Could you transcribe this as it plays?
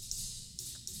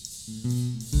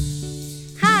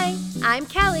Hi, I'm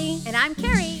Kelly. And I'm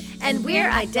Carrie. And we're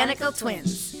identical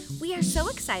twins. We are so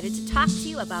excited to talk to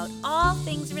you about all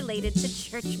things related to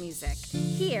church music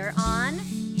here on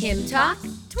Hymn Talk,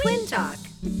 Twin Talk.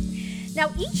 Now,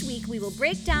 each week we will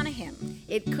break down a hymn.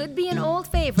 It could be an old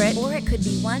favorite, Or it could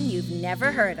be one you've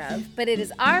never heard of. but it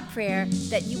is our prayer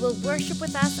that you will worship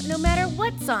with us no matter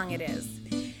what song it is.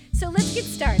 So let's get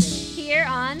started here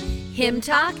on Hymn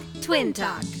Talk, Twin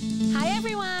Talk. Hi,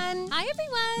 everyone. Hi,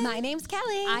 everyone. My name's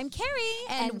Kelly. I'm Carrie.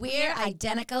 and we're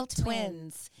identical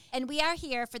twins. And we are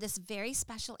here for this very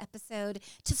special episode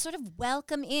to sort of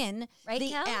welcome in, right, The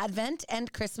Kel? Advent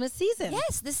and Christmas season.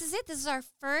 Yes, this is it. This is our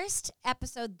first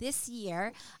episode this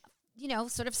year, you know,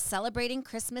 sort of celebrating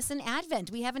Christmas and Advent.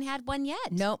 We haven't had one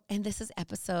yet. Nope. And this is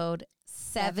episode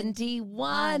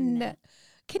 71.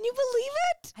 Can you believe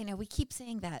it? I know, we keep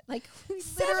saying that. Like, we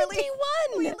 71.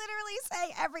 literally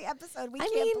say every episode. We I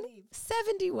can't mean, believe.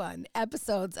 71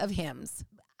 episodes of hymns.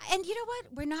 And you know what?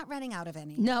 We're not running out of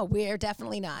any. No, we're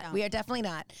definitely not. No. We are definitely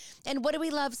not. And what do we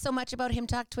love so much about Hymn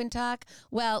Talk, Twin Talk?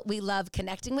 Well, we love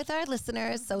connecting with our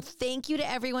listeners. So thank you to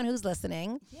everyone who's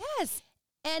listening. Yes.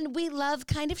 And we love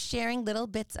kind of sharing little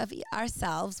bits of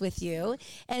ourselves with you.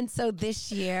 And so this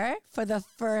year, for the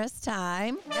first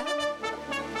time,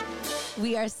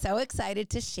 we are so excited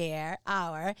to share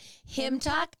our Hymn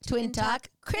Talk, Twin Talk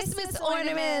Christmas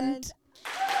ornament.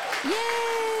 Yay!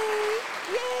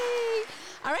 Yay!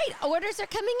 All right, orders are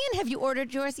coming in. Have you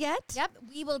ordered yours yet? Yep,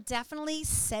 we will definitely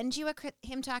send you a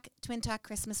Hymn Talk, Twin Talk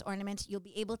Christmas ornament. You'll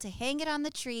be able to hang it on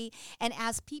the tree. And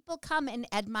as people come and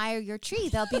admire your tree,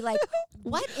 they'll be like,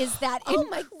 what is that? Oh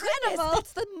my Incredible. goodness,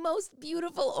 that's the most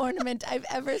beautiful ornament I've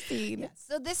ever seen.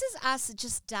 So this is us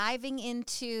just diving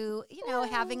into, you know,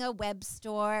 having a web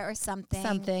store or something.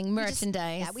 Something, We just-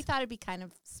 merchandise. Yeah, we thought it'd be kind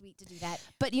of sweet to do that.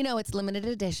 But you know, it's limited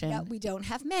edition. Yeah, we don't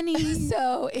have many.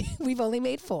 So we've only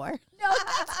made 4. No,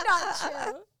 that's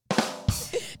not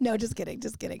true. No, just kidding,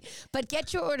 just kidding. But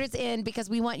get your orders in because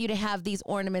we want you to have these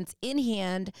ornaments in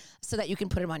hand so that you can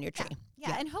put them on your tree.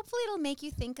 Yeah, and hopefully it'll make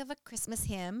you think of a Christmas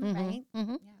hymn, right?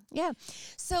 Mm-hmm. Yeah.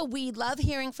 So we love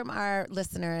hearing from our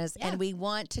listeners Yeah. and we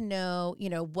want to know, you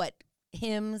know, what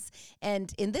hymns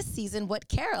and in this season what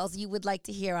carols you would like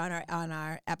to hear on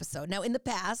our episode. Now in the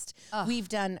past, we've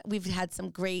had some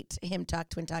great Hymn Talk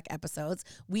Twin Talk episodes.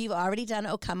 We've already done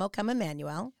O Come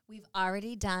Emmanuel, We've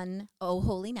already done Oh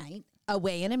Holy Night.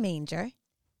 Away in a Manger.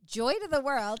 Joy to the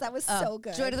World. That was so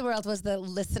good. Joy to the World was the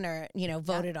listener,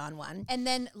 voted on one. And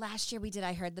then last year we did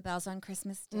I Heard the Bells on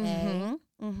Christmas Day.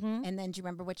 Mm-hmm. And then do you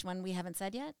remember which one we haven't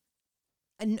said yet?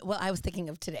 And well, I was thinking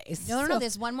of today's. No,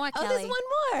 there's one more, Kelly. Oh, there's one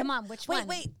more. Come on, which one?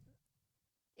 Wait.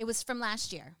 It was from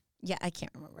last year. Yeah, I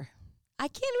can't remember. I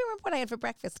can't remember what I had for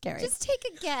breakfast, Carrie. Just take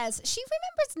a guess. She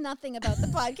remembers nothing about the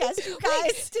podcast, you guys.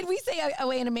 Wait, did we say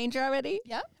Away in a Manger already?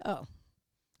 Yep. Oh.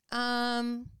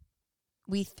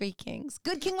 We Three Kings.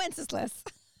 Good King Wenceslas.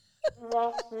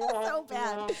 So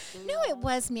bad. No, it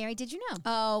was Mary. Did you know?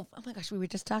 Oh my gosh, we were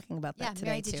just talking about that Yeah, today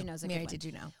Mary Did too. You Know is a good Mary, one. did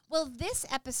you know? Well, this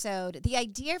episode, the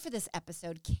idea for this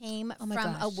episode came Oh my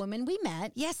from a gosh. woman we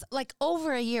met. Yes, like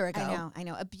over a year ago. I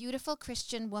know. A beautiful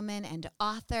Christian woman and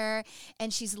author,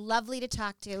 and she's lovely to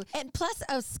talk to. And plus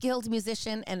a skilled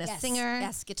musician and a singer.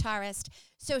 Yes, guitarist.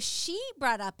 So she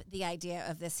brought up the idea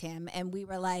of this hymn, and we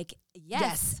were like,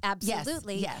 yes,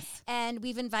 absolutely. yes. And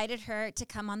we've invited her to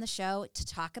come on the show to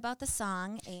talk about the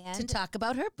song and To talk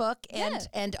about her book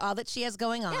and all that she has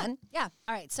going on. Yeah.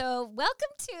 All right. So welcome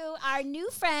to our new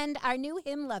friend, our new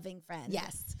hymn-loving friend.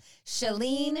 Yes.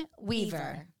 Shalene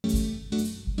Weaver.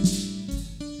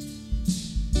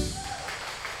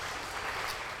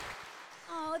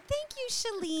 Oh, thank you,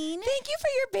 Shalene. Thank you for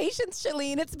your patience,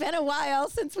 Shalene. It's been a while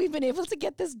since we've been able to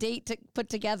get this date to put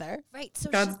together. Right. So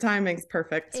God's timing's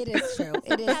perfect. It is true.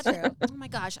 It is true. oh my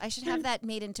gosh, I should have that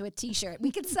made into a T-shirt.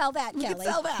 We could sell that, We Kelly. could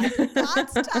sell that.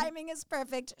 God's timing is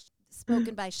perfect.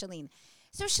 Spoken by Shalene.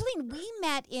 So, Shalene, we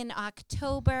met in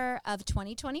October of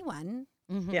 2021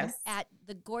 Yes. at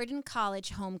the Gordon College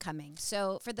Homecoming.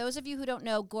 So, for those of you who don't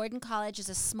know, Gordon College is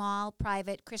a small,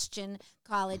 private Christian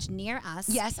college near us.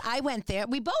 Yes, I went there.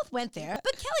 We both went there.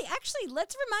 But, Kelly, actually,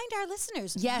 let's remind our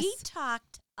listeners. Yes. We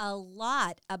talked a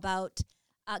lot about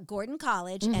Gordon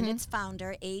College and its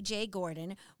founder, A.J.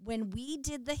 Gordon, when we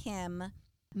did the hymn,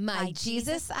 My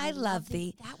Jesus, I love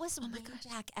thee. That was Way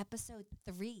Back episode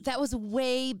 3. That was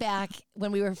way back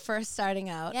when we were first starting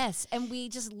out. Yes, and we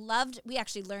just we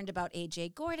actually learned about A.J.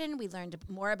 Gordon. We learned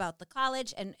more about the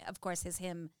college, and of course his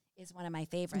hymn is one of my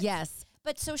favorites. Yes.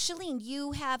 But so, Shalene,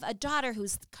 you have a daughter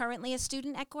who's currently a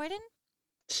student at Gordon?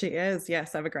 She is.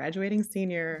 Yes. I have a graduating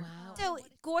senior. So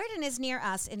Gordon is near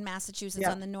us in Massachusetts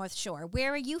Yeah. on the North Shore.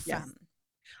 Where are you Yes. from?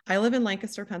 I live in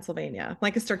Lancaster, Pennsylvania,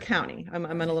 Lancaster County. I'm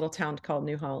in a little town called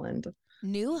New Holland.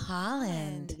 New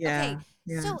Holland. Yeah. Okay,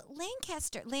 Yeah. so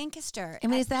Lancaster. I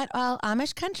mean, is that all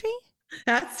Amish country?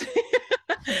 That's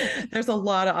there's a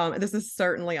lot of this is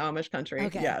certainly Amish country.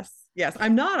 Okay. Yes.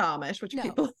 I'm not Amish, which No.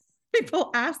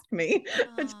 people ask me.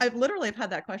 Aw. I've literally had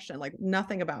that question. Like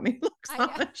nothing about me looks I know.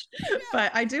 Amish,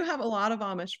 but I do have a lot of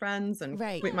Amish friends, and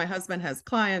Right. my husband has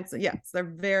clients. Yes, they're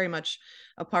very much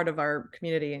a part of our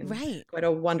community, and Right. quite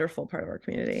a wonderful part of our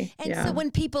community. And yeah. so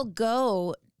when people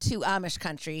go to Amish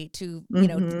country to, you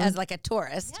know, Mhm. as like a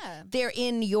tourist, Yeah. they're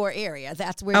in your area.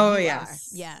 That's where Oh you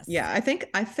yes. are. Yes. Yeah. I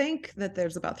think that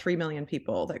there's about 3 million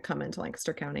people that come into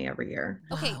Lancaster County every year.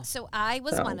 Okay, Wow. so I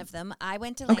was So- one of them. I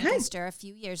went to Okay. Lancaster a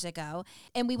few years ago,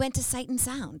 and we went to Sight and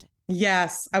Sound.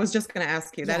 Yes. I was just going to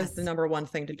ask you. That is Yes. the number one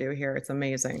thing to do here. It's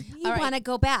amazing. We All right. want to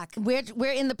go back. We're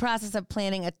in the process of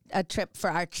planning a trip for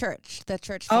our church, the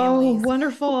church Oh, families.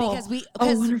 wonderful. Because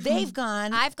wonderful. they've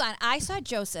gone. I've gone. I saw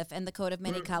Joseph and the Coat of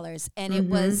Many Colors, and it Mhm.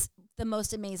 was the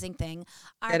most amazing thing.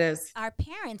 Our, It is. Our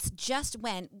parents just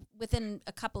went within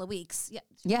a couple of weeks,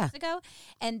 Yeah. weeks ago,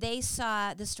 and they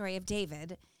saw the story of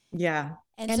David. Yeah.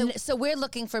 And, And so, so we're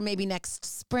looking for maybe next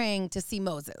spring to see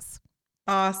Moses.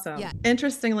 Awesome. Yeah.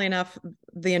 Interestingly enough,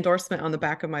 the endorsement on the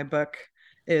back of my book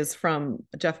is from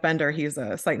Jeff Bender. He's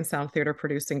a Sight and Sound Theater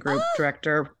producing group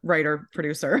director, writer,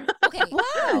 producer. okay,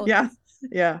 Wow. Yeah.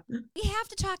 Yeah. we have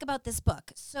to talk about this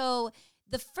book. So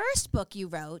the first book you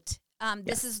wrote,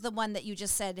 this is the one that you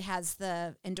just said has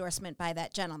the endorsement by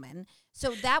that gentleman.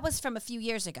 So that was from a few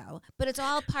years ago, but it's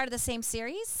all part of the same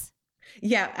series?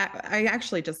 Yeah. I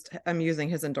actually just am using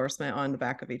his endorsement on the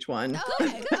back of each one Oh,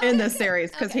 okay, good. in Okay, this good.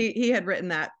 series because Okay. he had written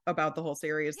that about the whole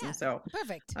series. Yeah. And so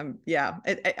Perfect. yeah,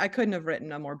 I couldn't have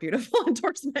written a more beautiful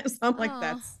endorsement. So I'm like,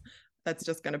 Aw. that's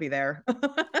just going to be there. All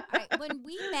right, when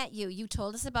we met you, you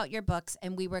told us about your books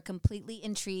and we were completely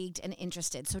intrigued and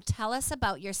interested. So tell us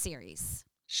about your series.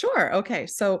 Sure. Okay.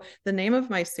 So the name of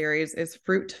my series is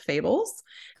Fruit Fables.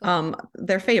 Cool.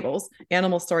 They're fables,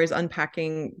 animal stories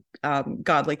unpacking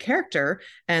godly character.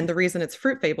 And the reason it's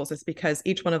fruit fables is because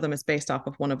each one of them is based off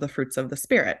of one of the fruits of the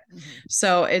spirit.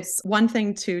 So it's one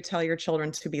thing to tell your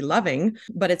children to be loving,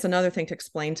 but it's another thing to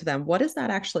explain to them, what does that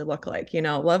actually look like? You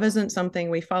know, love isn't something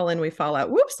we fall in, we fall out.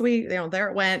 Whoops, there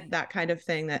it went, that kind of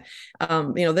thing that,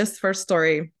 this first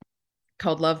story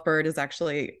called Lovebird is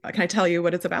actually, can I tell you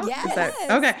what it's about? Yes.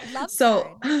 Okay. Lovebird.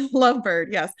 So Lovebird,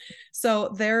 yes. So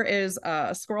there is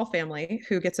a squirrel family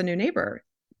who gets a new neighbor,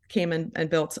 came in and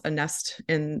built a nest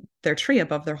in their tree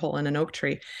above their hole in an oak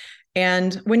tree.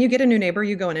 And when you get a new neighbor,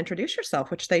 you go and introduce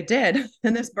yourself, which they did.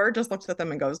 And this bird just looks at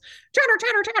them and goes, chatter,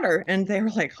 chatter, chatter. And they were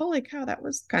like, holy cow, that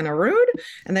was kind of rude.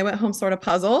 And they went home sort of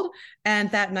puzzled.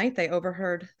 And that night they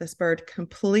overheard this bird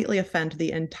completely offend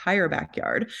the entire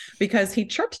backyard because he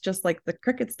chirped just like the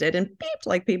crickets did and beeped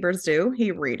like beavers do.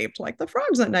 He re-beeped like the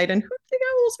frogs at night and hoot the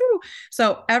owls hoo.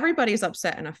 So everybody's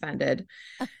upset and offended.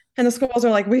 And the squirrels are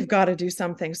like, we've got to do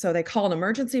something. So they call an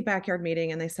emergency backyard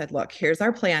meeting and they said, look, here's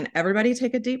our plan. Everybody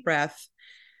take a deep breath.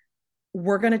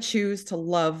 We're going to choose to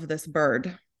love this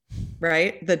bird,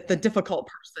 right? The difficult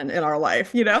person in our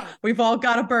life. We've all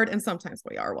got a bird and sometimes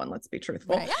we are one. Let's be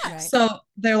truthful. Right, right. So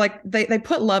they're like, they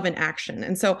put love in action.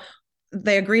 And so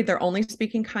they agreed they're only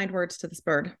speaking kind words to this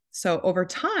bird. So over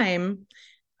time,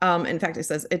 in fact, it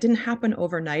says it didn't happen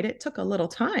overnight. It took a little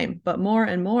time, but more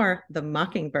and more, the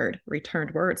mockingbird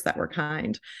returned words that were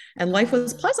kind. And life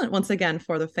was pleasant once again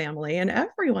for the family, and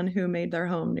everyone who made their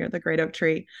home near the great oak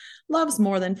tree loves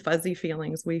more than fuzzy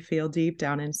feelings we feel deep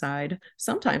down inside.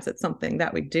 Sometimes it's something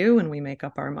that we do when we make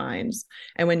up our minds.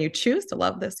 And when you choose to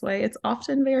love this way, it's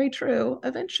often very true.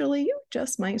 Eventually, you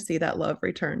just might see that love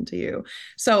return to you.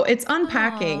 So it's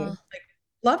unpacking. Aw. Like,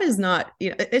 love is not,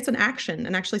 it's an action,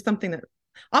 and actually something that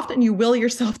often you will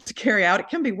yourself to carry out. It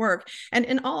can be work. And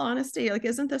in all honesty, like,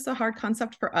 isn't this a hard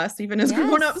concept for us, even as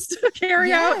grown-ups, to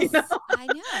carry out? I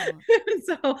know.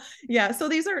 So yeah, so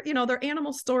these are, they're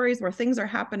animal stories where things are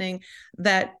happening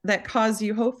that cause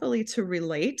you hopefully to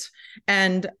relate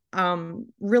and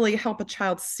really help a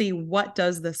child see, what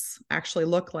does this actually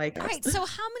look like? All right. So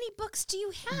how many books do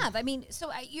you have? I mean,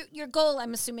 so your goal,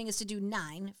 I'm assuming, is to do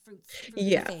 9 fruit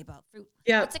Yeah. fable. Fruit.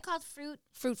 Yeah. What's it called?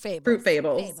 Fruit fables. Fruit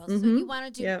fables. Fables. So Mhm. you want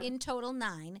to do Yeah. in total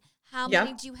 9. How Yeah.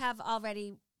 many do you have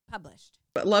already published?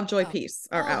 But Love, Joy, Oh. Peace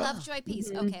are out. Love, Joy,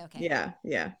 Peace. Mhm. Okay. Yeah.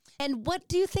 Yeah. And what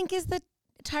do you think is the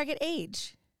target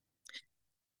age?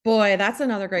 Boy, that's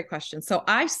another great question. So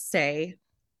I say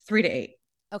 3 to 8.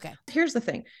 Okay. Here's the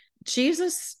thing.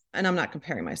 Jesus, and I'm not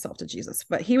comparing myself to Jesus,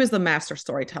 but he was the master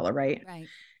storyteller, right? Right.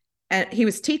 and he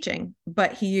was teaching,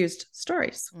 but he used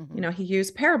stories. Mhm. You know, he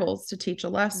used parables to teach a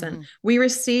lesson. Mhm. We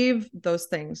receive those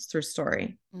things through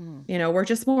story. Mhm. You know, we're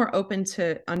just more open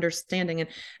to understanding.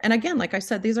 And again, like I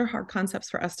said, these are hard concepts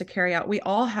for us to carry out. We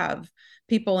all have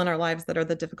people in our lives that are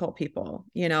the difficult people.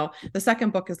 You know, the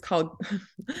second book is called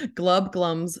Glub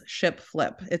Glum's Ship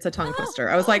Flip. It's a tongue twister.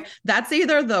 I was like, that's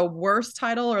either the worst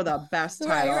title or the best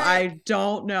title. Right. I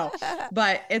don't know.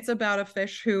 But it's about a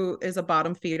fish who is a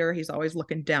bottom feeder. He's always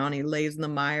looking down. He lays in the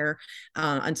mire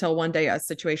until one day a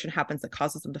situation happens that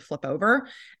causes him to flip over.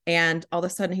 And all of a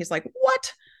sudden he's like,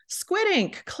 what? Squid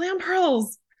ink, clam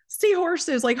pearls,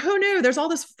 seahorses. Like, who knew? There's all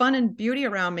this fun and beauty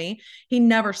around me. He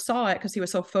never saw it because he was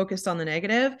so focused on the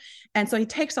negative. And so he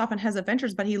takes off and has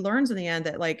adventures, but he learns in the end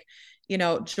that, like, you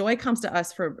know, joy comes to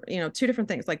us for, you know, two different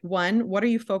things. Like, one, what are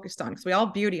you focused on? Because we all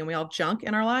have beauty and we all have junk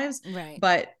in our lives. Right.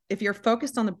 But if you're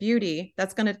focused on the beauty,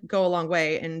 that's going to go a long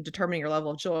way in determining your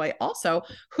level of joy. Also,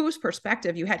 whose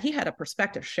perspective you had. He had a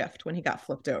perspective shift when he got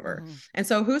flipped over. Mhm. And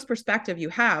so whose perspective you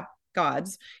have,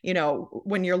 God's, you know,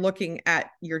 when you're looking at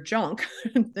your junk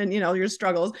and, you know, your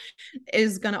struggles,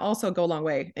 is going to also go a long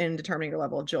way in determining your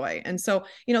level of joy. And so,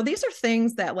 you know, these are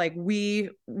things that, like, we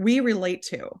relate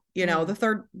to. You know, the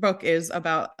third book is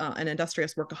about an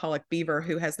industrious workaholic beaver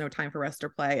who has no time for rest or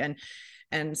play.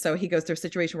 And so he goes through a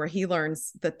situation where he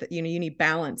learns that, you know, you need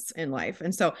balance in life.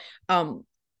 And so,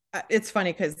 it's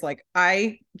funny because, like,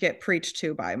 I get preached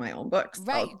to by my own books.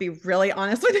 Right. I'll be really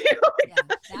honest with you.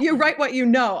 Yeah, You write what you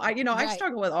know. I Right.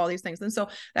 struggle with all these things. And so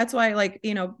that's why, like,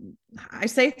 you know, I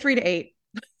say 3 to 8,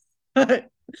 but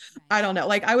I don't know.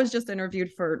 Like, I was just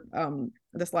interviewed for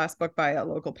this last book by a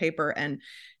local paper,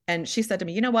 and she said to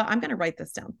me, you know what, I'm going to write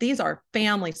this down. These are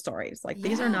family stories. Like,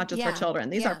 these are not just for children.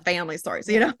 These are family stories,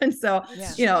 you know? And so,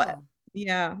 Yeah. you know, True.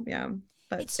 yeah.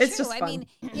 But It's it's true. just I fun.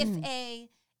 mean,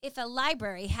 if a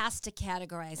library has to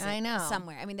categorize it I know.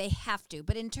 somewhere, I mean, they have to.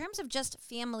 But in terms of just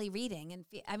family reading, and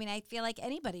I mean, I feel like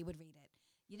anybody would read it.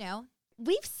 You know,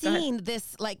 We've Go ahead. seen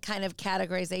this, like, kind of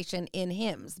categorization in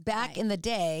hymns. Back Right. in the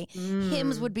day,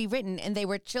 hymns would be written and they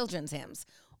were children's hymns.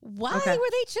 Why Okay. were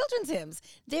they children's hymns?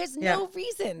 There's no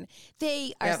reason.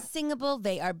 They are Yep. singable.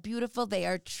 They are beautiful. They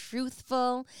are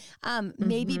truthful.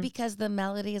 Maybe Mhm. because the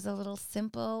melody is a little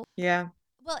simple. Yeah.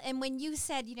 well, and when you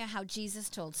said, you know, how Jesus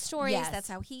told stories, Yes. that's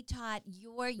how he taught.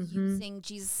 You're Mhm. using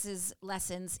Jesus's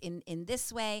lessons in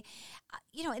this way,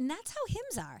 you know, and that's how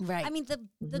hymns are. Right. I mean, the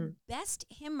Mhm. best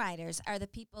hymn writers are the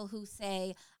people who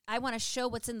say, "I want to show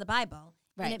what's in the Bible."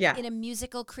 Right. In a, Yeah. in a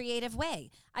musical, creative way.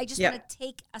 I just Yeah. want to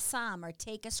take a psalm or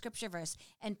take a scripture verse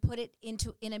and put it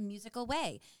in a musical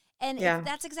way. And Yeah.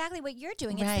 that's exactly what you're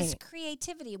doing. It's this Right.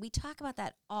 creativity. We talk about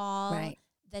that all Right.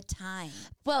 the time.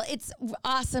 Well, it's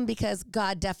awesome because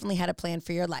God definitely had a plan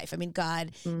for your life. I mean,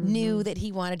 God knew that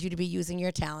He wanted you to be using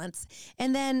your talents.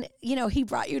 And then, you know, He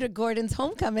brought you to Gordon's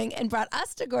Homecoming and brought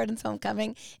us to Gordon's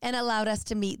Homecoming and allowed us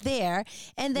to meet there.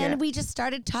 And then Yeah. we just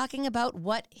started talking about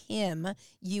what hymn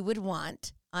you would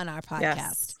want on our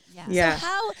podcast. Yeah. Yeah.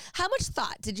 So how much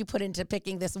thought did you put into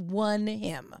picking this one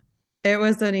hymn? It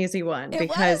was an easy one It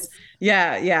because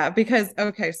was? because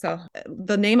okay, so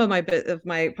the name of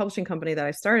my publishing company that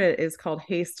I started is called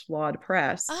Haste Laud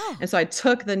Press. Oh. And so I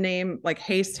took the name, like,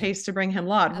 haste to bring him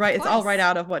laud, Of right? It's all course. right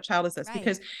out of What Child Is This? Right.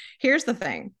 Because here's the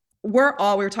thing. We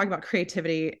were talking about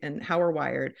creativity and how we're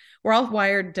wired. We're all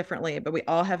wired differently, but we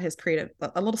all have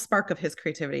a little spark of his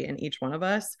creativity in each one of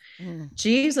us. Mm.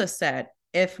 Jesus said,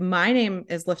 if my name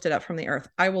is lifted up from the earth,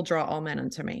 I will draw all men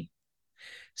unto me.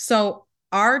 So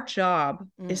our job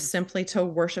is simply to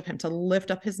worship him, to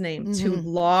lift up his name, to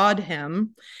laud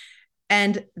him.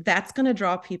 And that's going to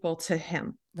draw people to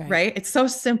him, right? It's so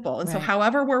simple. And so Right.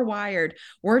 however we're wired,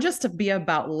 we're just to be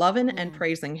about loving and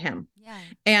praising him. Yeah.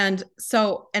 And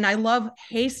so, and I love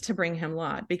haste to bring him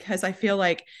laud because I feel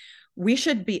like we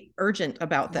should be urgent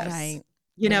about this. Right.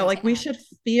 You know, like, we Yeah. should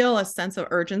feel a sense of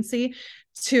urgency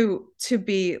to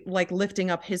be, like, lifting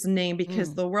up his name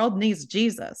because the world needs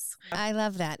Jesus. I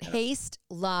love that. Haste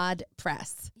Laud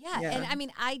Press. Yeah. Yeah. And I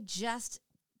mean, I just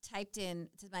typed in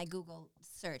to my Google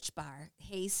search bar,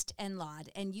 haste and laud,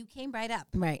 and you came right up.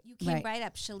 Right. You came right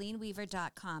up,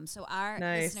 ShaleneWeaver.com. So our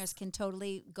Nice. listeners can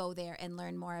totally go there and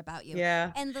learn more about you.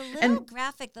 Yeah. And the little And-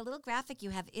 graphic you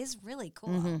have is really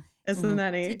cool. Isn't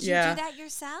that neat? Did you Yeah. do that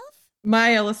yourself?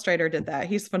 My illustrator did that.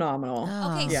 He's phenomenal.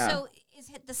 Oh. Okay, Yeah. so is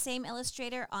it the same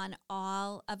illustrator on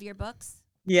all of your books?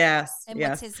 Yes. And yes.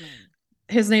 what's his name?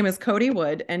 his name is Cody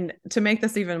Wood. And to make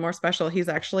this even more special, he's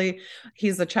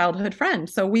a childhood friend.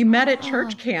 So we met at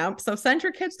church camp. So send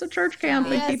your kids to church camp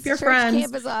and keep your church friends.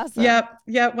 camp is awesome.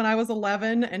 Yep. When I was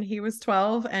 11 and he was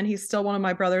 12, and he's still one of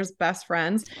my brother's best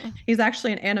friends. He's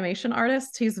actually an animation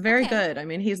artist. He's very good. I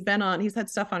mean, he's had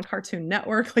stuff on Cartoon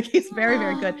Network. Like, he's very,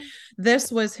 very good.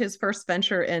 This was his first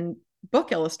venture in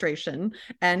book illustration,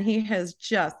 and he has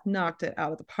just knocked it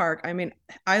out of the park. I mean,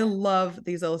 I love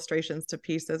these illustrations to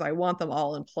pieces. I want them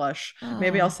all in plush.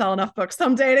 Maybe I'll sell enough books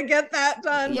someday to get that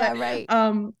done. Yeah, but,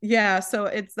 right.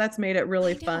 So that's made it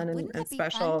really fun Wouldn't and that be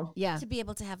special. fun Yeah. to be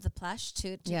able to have the plush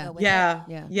to go with Yeah.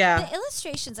 it? Yeah. The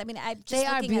illustrations, I mean, I'm just They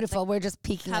are looking at beautiful. the We're just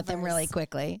peeking at them really covers.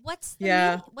 quickly. What's the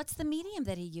Yeah. what's the medium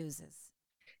that he uses?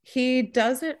 He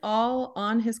does it all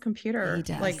on his computer. He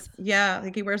does.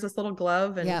 Like he wears this little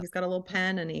glove, and Yep. he's got a little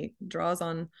pen, and he draws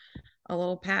on a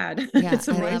little pad. Yeah, It's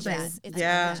I love amazing. that. It's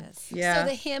Yeah. gorgeous. Yeah. So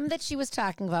the hymn that she was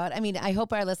talking about, I mean, I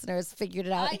hope our listeners figured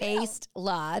it out. I know. Haste,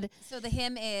 Laud. So the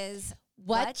hymn is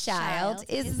What child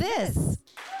is this?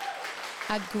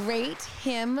 A great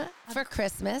hymn for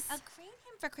Christmas. A great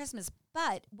hymn for Christmas.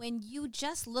 But when you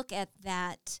just look at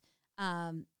that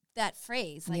that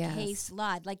phrase, like Yes. haste,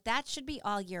 laud, like that should be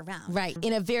all year round. Right.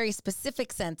 In a very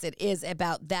specific sense, it is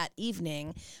about that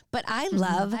evening. But I Mm-hmm.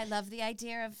 love I love the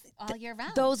idea of all year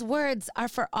round. those words are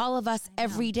for all of us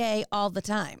every day, all the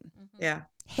time. Yeah.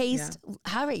 Haste,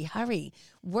 hurry,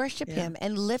 worship him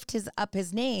and lift up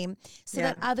his name so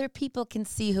that other people can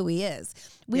see who he is.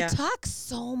 We Yeah. talk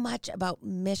so much about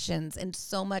missions and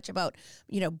so much about,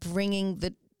 bringing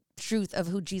the truth of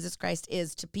who Jesus Christ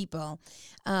is to people.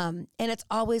 And it's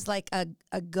always like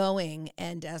a going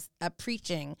and a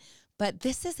preaching, but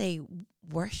this is a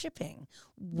worshiping,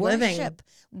 Living.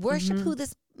 worship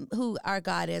who our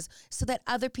God is so that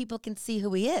other people can see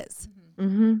who he is.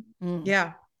 Mm-hmm.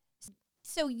 Yeah.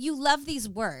 So you love these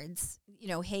words,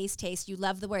 haste, haste. You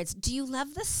love the words. Do you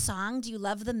love the song? Do you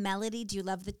love the melody? Do you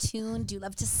love the tune? Do you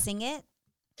love to sing it?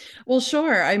 Well,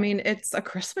 sure. I mean, it's a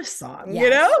Christmas song,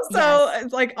 Yes, so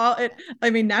it's like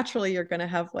naturally you're going to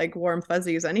have like warm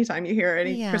fuzzies anytime you hear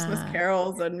any Christmas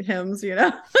carols and hymns,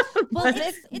 Well, But,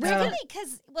 it's funny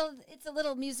because, it's a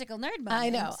little musical nerd moment. I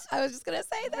know. I was just going to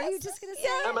say that. Were you just going to say?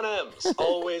 M&M's,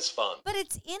 always fun. But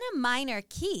it's in a minor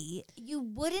key. You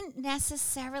wouldn't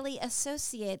necessarily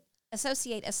associate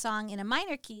a song in a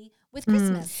minor key with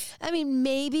Christmas. I mean,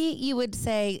 maybe you would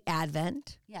say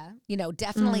Advent. Yeah.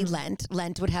 Definitely Lent.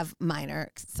 Lent would have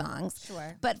minor songs.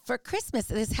 Sure. But for Christmas,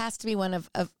 this has to be one of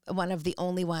the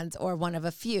only ones, or one of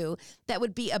a few that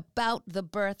would be about the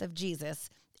birth of Jesus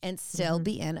and still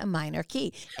be in a minor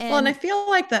key. and I feel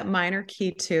like that minor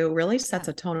key too really sets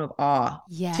a tone of awe.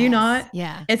 Yes. Do you not?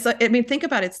 Yeah. Think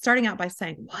about it. Starting out by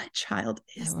saying, "What child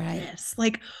is Right. this?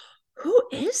 Like, who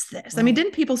is this?" I mean,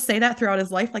 didn't people say that throughout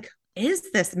his life? Like,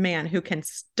 is this man who can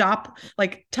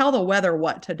tell the weather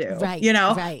what to do? Right,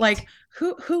 right. Like,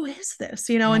 who is this?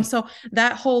 And so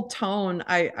that whole tone,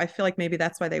 I feel like maybe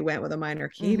that's why they went with a minor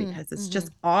key, because it's just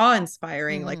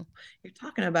awe-inspiring. Like, you're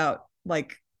talking about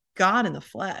like God in the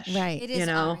flesh. Right. It is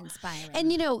awe-inspiring. And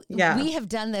Yeah. we have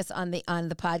done this on the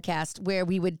podcast where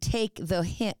we would take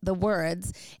the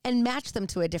words and match them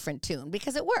to a different tune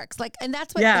because it works. And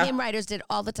that's what the hymn writers did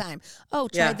all the time. Oh,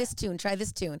 try this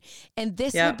tune, and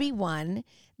this would be one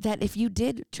that if you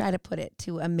did try to put it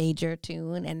to a major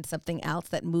tune and something else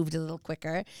that moved a little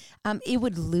quicker, it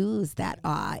would lose that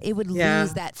awe. It would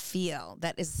lose that feel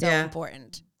that is so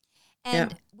important.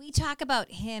 And we talk about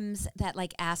hymns that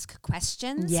ask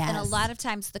questions. And a Yes. lot of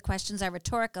times the questions are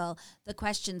rhetorical. The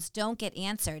questions don't get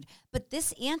answered. But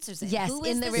this answers it. Yes, Who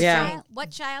in is the this refrain. child?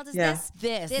 What child is Yeah.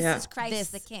 this? This is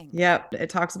Christ the King. Yep. It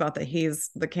talks about that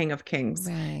he's the King of Kings.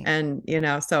 Right. And,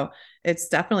 so it's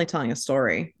definitely telling a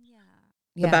story.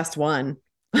 Yeah. The best one.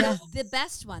 Yeah. The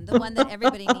best one, the one that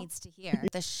everybody needs to hear.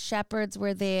 The shepherds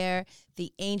were there,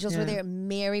 the angels were Yeah. there,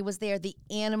 Mary was there, the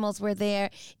animals were there.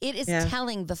 It is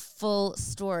telling the full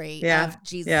story of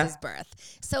Jesus' birth.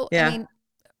 So, I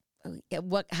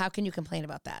mean, how can you complain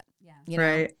about that? Yeah. You know?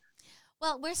 Right.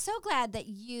 Well, we're so glad that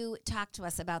you talked to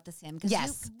us about this hymn.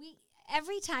 Yes.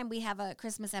 Every time we have a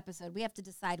Christmas episode, we have to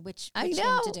decide which I hymn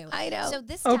know, to do. I know. So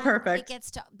this Oh, time perfect. it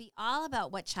gets to be all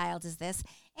about what child is this,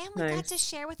 and we got Nice. to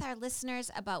share with our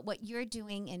listeners about what you're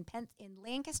doing in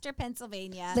Lancaster,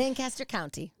 Pennsylvania, Lancaster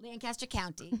County. Lancaster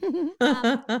County,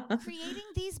 creating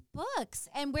these books.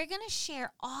 And we're going to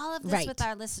share all of this Right. with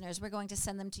our listeners. We're going to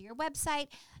send them to your website.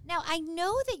 Now, I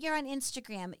know that you're on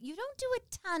Instagram. You don't do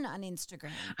a ton on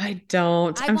Instagram. I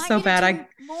don't. I'm want so you to bad.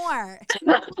 do more.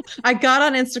 I got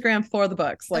on Instagram for the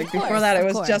books. Like before course, that, it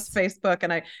of was just Facebook,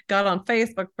 and I got on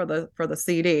Facebook for the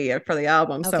CD, for the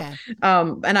album. Okay.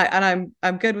 So, and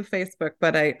I'm good with Facebook,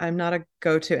 but I'm not a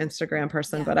go-to Instagram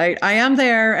person, Yeah. but I am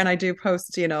there, and I do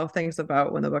post, things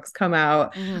about when the books come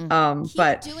out. Keep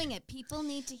But doing it. People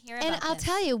need to hear And about I'll this.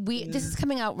 tell you, this is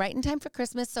coming out right in time for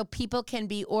Christmas, so people can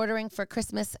be ordering for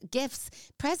Christmas gifts,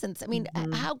 presents. I mean,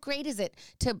 how great is it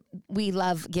we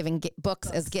love giving books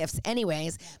as gifts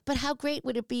anyways, but how great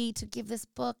would it be to give this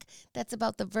book that's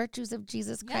about the virtues of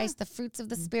Jesus Christ, the fruits of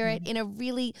the Spirit, in a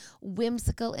really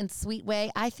whimsical and sweet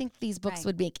way? I think these books Right.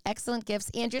 would make excellent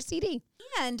gifts, and your CD.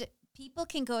 And people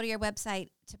can go to your website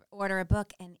to order a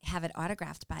book and have it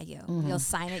autographed by you. You'll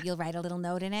sign it. You'll write a little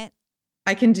note in it.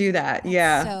 I can do that.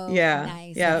 Yeah. So yeah.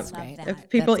 nice. Yeah. I love great. that. If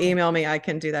people That's great. email me, I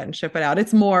can do that and ship it out.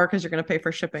 It's more because you're going to pay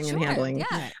for shipping and Sure, handling.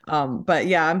 yeah. But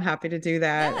yeah, I'm happy to do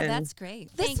that. Yeah, and that's great.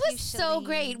 This Thank was you, so Shalene.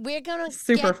 great. We're going to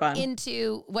Super get fun.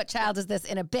 into What Child Is This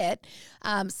in a bit.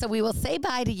 So we will say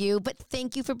bye to you, but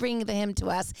thank you for bringing the hymn to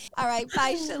us. All right.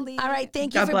 Bye, Shalene. All right.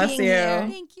 Thank you God for bless being you. here.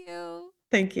 Thank you.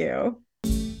 Thank you.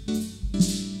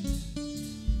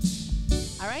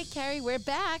 All right, Carrie, we're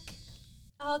back.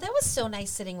 Oh, that was so nice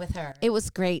sitting with her. It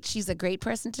was great. She's a great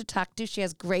person to talk to. She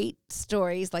has great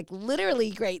stories, like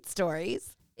literally great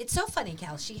stories. It's so funny,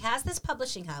 Cal. She has this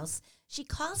publishing house. She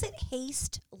calls it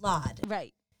Haste Laud.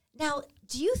 Right. Now,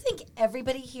 do you think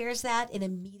everybody hears that and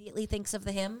immediately thinks of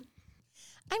the hymn?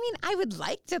 I mean, I would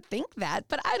like to think that,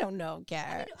 but I don't know,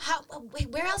 Carrie.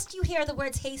 Where else do you hear the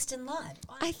words haste and laud?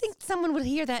 I think someone would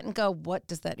hear that and go, what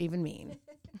does that even mean?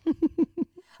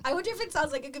 I wonder if it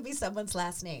sounds like it could be someone's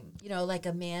last name. You know, like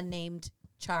a man named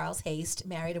Charles Haste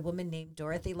married a woman named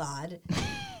Dorothy Laud.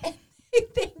 And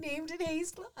they named it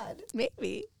Haste Laud.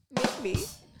 Maybe.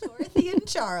 Dorothy and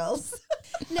Charles.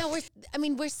 No,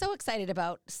 we're so excited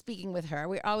about speaking with her.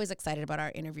 We're always excited about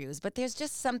our interviews, but there's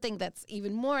just something that's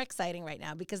even more exciting right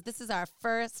now because this is our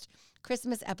first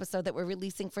Christmas episode that we're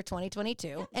releasing for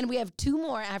 2022, and we have 2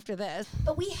 more after this.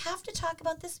 But we have to talk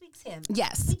about this week's hymn.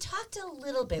 Yes. We talked a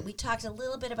little bit. We talked a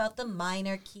little bit about the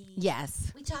minor key.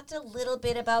 Yes. We talked a little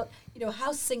bit about,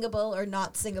 how singable or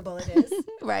not singable it is.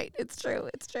 Right. It's true.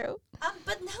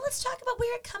 But now let's talk about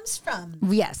where it comes from.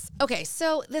 Yes. Okay.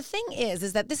 So the thing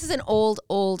is that this is an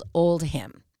old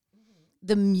hymn.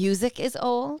 The music is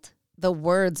old. The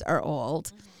words are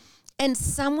old. And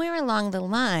somewhere along the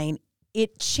line,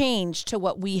 it changed to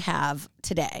what we have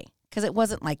today because it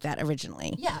wasn't like that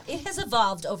originally. Yeah, it has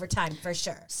evolved over time for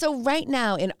sure. So right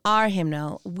now in our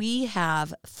hymnal, we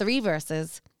have 3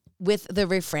 verses with the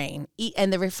refrain.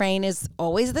 And the refrain is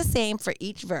always the same for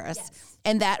each verse. Yes.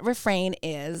 And that refrain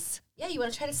is, Yeah, you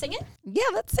want to try to sing it? yeah,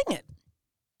 let's sing it.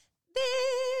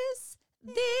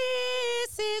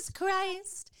 This is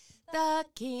Christ, the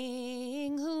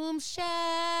King whom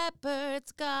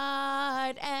shepherds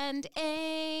guard and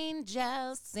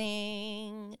angels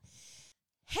sing.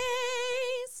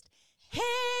 Haste,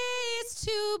 haste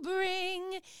to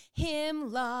bring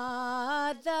him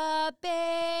Laud, the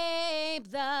babe,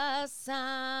 the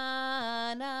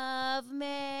Son of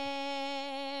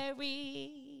Mary.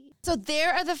 So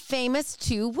there are the famous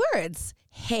 2 words,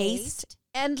 haste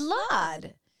and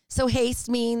laud. So haste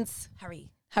means Hurry.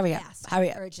 hurry up, Fast.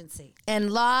 hurry up. Urgency.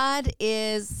 And laud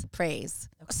is praise.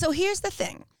 So here's the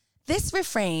thing. This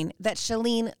refrain that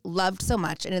Shalene loved so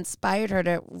much and inspired her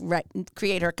to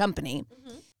create her company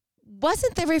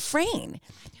wasn't the refrain.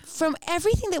 From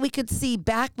everything that we could see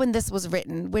back when this was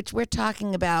written, which we're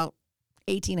talking about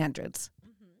 1800s,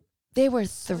 there were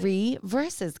 3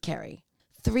 verses, Carrie.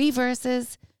 3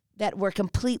 verses that were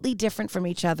completely different from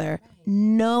each other.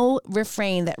 No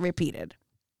refrain that repeated.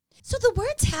 So the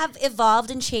words have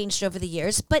evolved and changed over the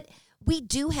years, but we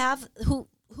do have who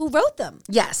wrote them.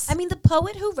 Yes. I mean, the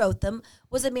poet who wrote them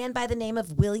was a man by the name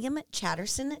of William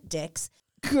Chatterton Dix.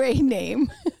 Great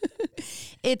name.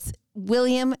 It's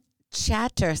William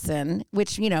Chatterton,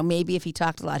 which, maybe if he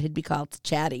talked a lot, he'd be called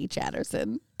Chatty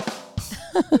Chatterton.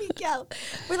 Miguel,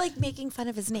 we're like making fun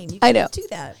of his name. You I can't know. do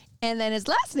that. And then his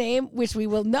last name, which we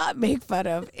will not make fun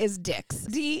of, is Dix.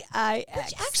 D-I-X.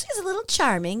 Which actually is a little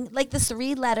charming, like the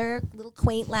 3-letter, little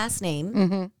quaint last name.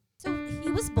 Mm-hmm. So he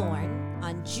was born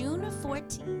on June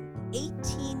 14,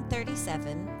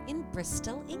 1837 in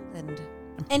Bristol, England.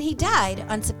 And he died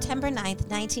on September 9th,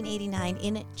 1989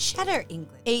 in Cheddar,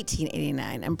 England.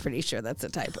 1889. I'm pretty sure that's a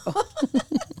typo.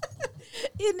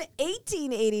 In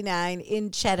 1889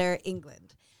 in Cheddar,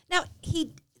 England. Now,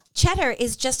 Cheddar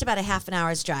is just about a half an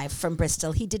hour's drive from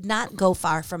Bristol. He did not go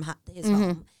far from his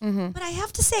home. But I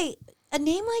have to say, a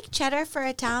name like Cheddar for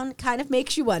a town kind of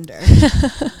makes you wonder.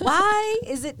 Why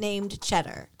is it named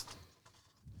Cheddar?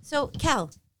 So,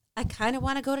 Cal, I kind of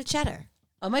want to go to Cheddar.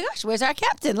 Oh my gosh, where's our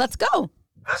captain? Let's go.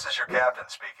 This is your captain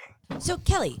speaking. So,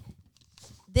 Kelly,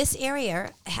 This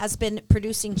area has been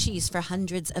producing cheese for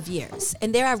hundreds of years,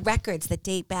 and there are records that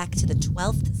date back to the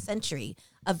 12th century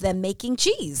of them making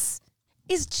cheese.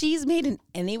 Is cheese made in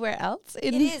anywhere else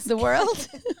in It is. the world?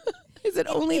 Is it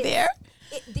only is. there?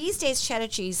 These days, cheddar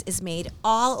cheese is made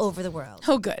all over the world.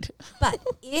 Oh, good. But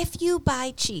if you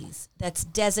buy cheese that's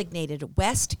designated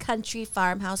West Country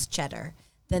Farmhouse cheddar,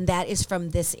 then that is from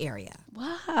this area.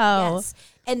 Wow. Yes.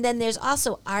 And then there's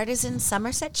also artisan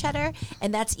Somerset cheddar,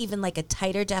 and that's even like a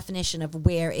tighter definition of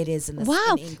where it is in, Wow.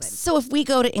 in England. So if we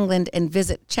go to England and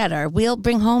visit Cheddar, we'll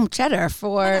bring home Cheddar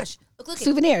for gosh. Look at-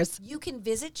 souvenirs. You can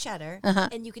visit Cheddar,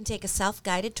 and you can take a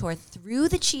self-guided tour through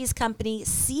the cheese company,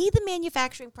 see the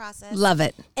manufacturing process, Love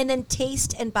it. and then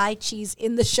taste and buy cheese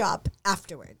in the shop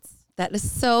afterwards. That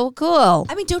is so cool.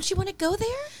 I mean, don't you want to go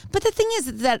there? But the thing is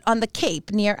that on the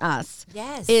Cape near us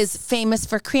Yes. is famous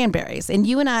for cranberries. And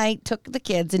you and I took the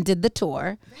kids and did the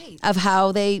tour Right. of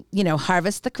how they,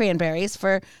 harvest the cranberries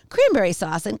for cranberry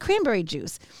sauce and cranberry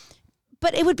juice.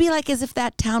 But it would be like as if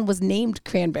that town was named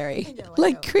Cranberry,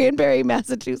 like Cranberry,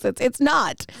 Massachusetts. It's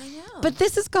not. I know. But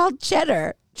this is called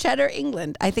Cheddar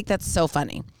England. I think that's so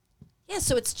funny. Yeah,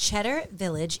 so it's Cheddar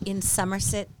Village in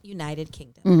Somerset, United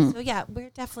Kingdom. Mm-hmm. So yeah, we're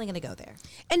definitely going to go there.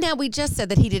 And now we just said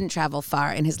that he didn't travel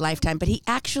far in his lifetime, but he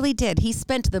actually did. He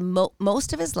spent the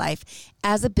most of his life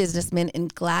as a businessman in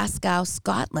Glasgow,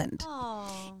 Scotland.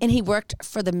 And he worked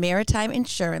for the Maritime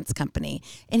Insurance Company.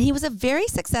 And he was a very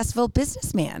successful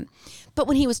businessman. But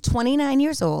when he was 29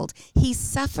 years old, he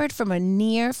suffered from a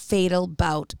near fatal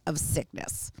bout of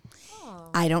sickness.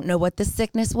 I don't know what the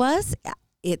sickness was.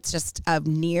 It's just a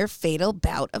near fatal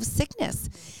bout of sickness.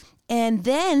 And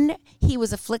then he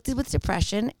was afflicted with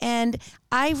depression. And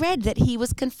I read that he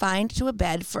was confined to a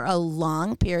bed for a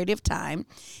long period of time.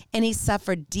 And he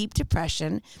suffered deep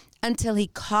depression until he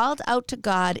called out to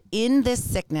God in this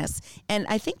sickness. And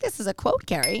I think this is a quote,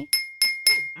 Carrie.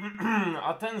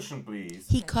 Attention, please.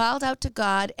 He called out to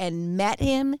God and met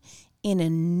him in a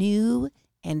new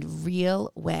and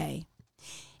real way.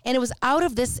 And it was out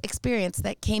of this experience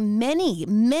that came many,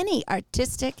 many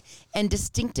artistic and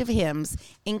distinctive hymns,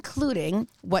 including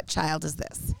What Child Is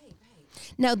This?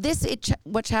 Now,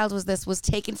 What Child Was This was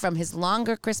taken from his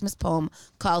longer Christmas poem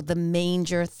called The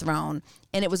Manger Throne,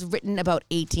 and it was written about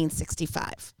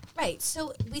 1865. Right.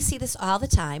 So we see this all the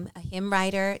time. A hymn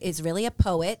writer is really a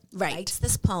poet, writes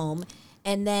this poem,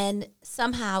 and then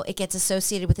somehow it gets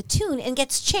associated with a tune and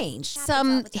gets changed.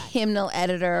 Some hymnal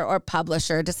editor or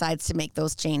publisher decides to make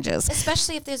those changes.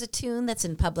 Especially if there's a tune that's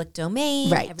in public domain.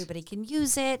 Right. Everybody can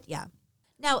use it. Yeah.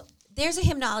 Now, there's a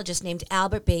hymnologist named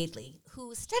Albert Badley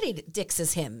who studied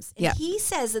Dix's hymns. And Yeah. he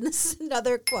says, and this is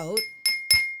another quote,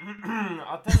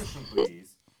 Attention,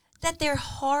 please. that they're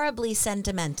horribly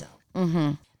sentimental.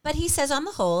 Mm-hmm. But he says, on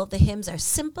the whole, the hymns are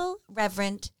simple,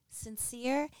 reverent,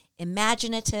 sincere,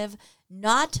 imaginative,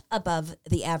 not above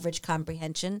the average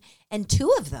comprehension, and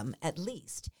two of them, at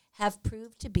least, have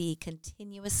proved to be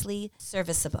continuously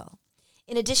serviceable.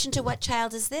 In addition to What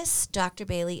Child Is This?, Dr.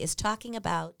 Bailey is talking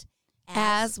about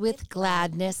As with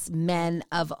gladness, men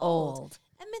of old.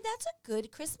 I mean, that's a good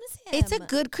Christmas hymn. It's a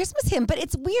good Christmas hymn, but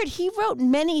it's weird. He wrote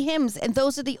many hymns, and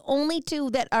those are the only two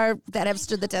that have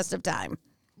stood the test of time.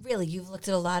 Really, you've looked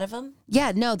at a lot of them?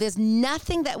 Yeah, no, there's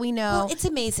nothing that we know. Well, it's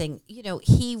amazing. You know,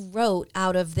 he wrote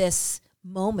out of this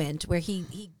moment where he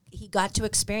got to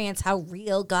experience how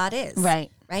real God is.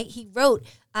 Right. Right? He wrote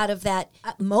out of that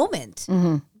moment,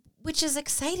 which is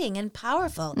exciting and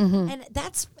powerful. And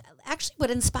that's actually what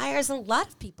inspires a lot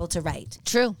of people to write.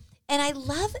 True. And I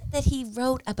love that he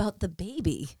wrote about the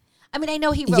baby. I mean, I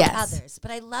know he wrote Yes. others,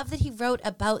 but I love that he wrote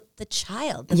about the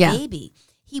child, the Yeah. baby.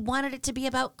 He wanted it to be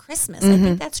about Christmas. I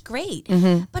think that's great.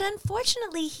 But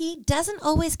unfortunately, he doesn't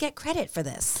always get credit for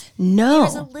this. No.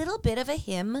 There's a little bit of a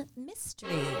hymn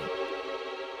mystery.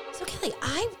 So, Kelly,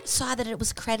 I saw that it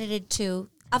was credited to,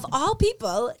 of all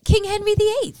people, King Henry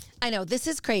VIII. I know, this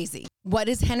is crazy. What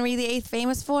is Henry VIII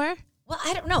famous for? Well,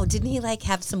 I don't know. Didn't he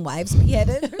have some wives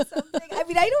beheaded or something? I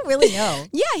mean, I don't really know.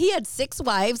 Yeah, he had 6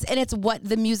 wives, and it's what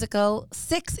the musical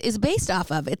 6 is based off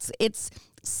of. It's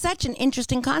such an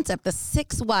interesting concept. The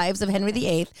 6 wives of Henry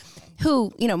VIII,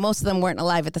 who, most of them weren't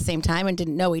alive at the same time and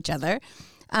didn't know each other,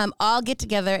 all get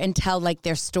together and tell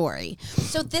their story.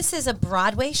 So this is a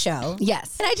Broadway show.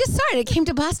 Yes. And I just saw it. It came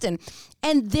to Boston.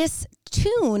 And this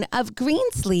tune of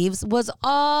Greensleeves was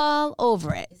all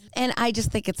over it. And I just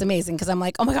think it's amazing because I'm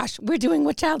like, oh my gosh, we're doing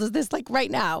What Child Is This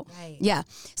right now? Right. Yeah.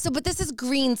 So, but this is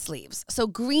Greensleeves. So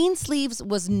Greensleeves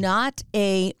was not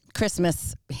a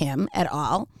Christmas hymn at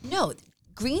all. No,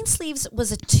 Greensleeves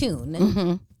was a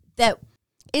tune that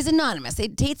is anonymous.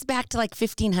 It dates back to like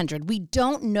 1500. We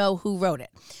don't know who wrote it,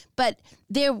 but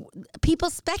people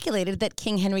speculated that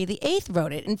King Henry VIII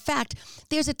wrote it. In fact,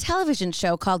 there's a television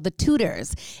show called The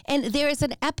Tudors, and there is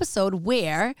an episode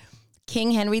where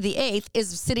King Henry VIII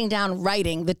is sitting down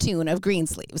writing the tune of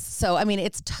Greensleeves. So, I mean,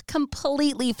 it's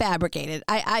completely fabricated.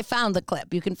 I found the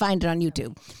clip. You can find it on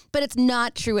YouTube. But it's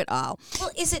not true at all.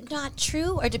 Well, is it not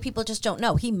true, or do people just don't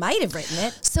know? He might have written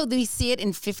it. So we see it in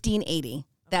 1580.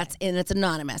 And it's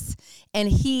anonymous. And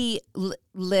he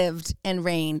lived and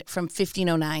reigned from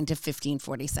 1509 to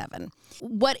 1547.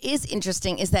 What is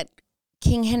interesting is that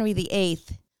King Henry VIII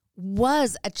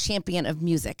was a champion of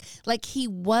music. Like, he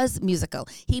was musical.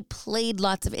 He played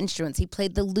lots of instruments. He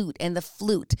played the lute and the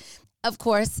flute. Of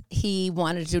course, he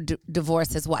wanted to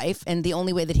divorce his wife, and the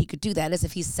only way that he could do that is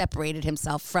if he separated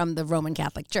himself from the Roman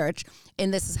Catholic Church,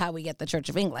 and this is how we get the Church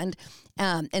of England,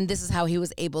 and this is how he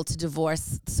was able to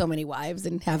divorce so many wives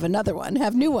and have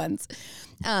new ones.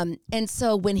 And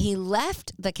so when he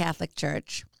left the Catholic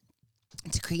Church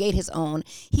to create his own,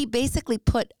 he basically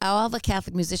put all the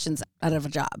Catholic musicians out of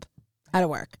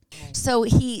work. So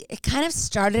he kind of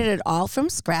started it all from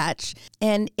scratch,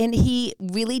 and he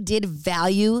really did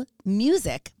value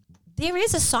music. There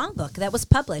is a songbook that was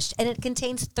published, and it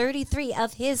contains 33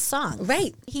 of his songs.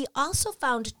 Right. He also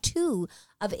found 2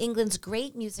 of England's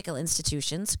great musical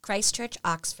institutions, Christ Church,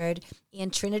 Oxford,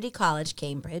 and Trinity College,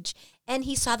 Cambridge, and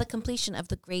he saw the completion of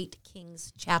the Great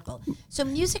King's Chapel. So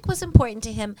music was important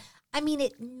to him. I mean,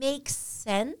 it makes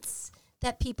sense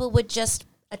that people would just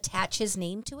attach his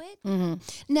name to it. Mm-hmm.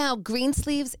 Now,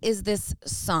 Greensleeves is this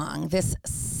song, this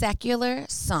secular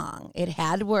song. It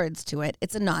had words to it.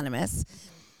 It's anonymous.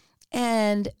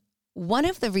 And one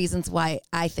of the reasons why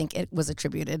I think it was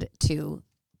attributed to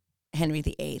Henry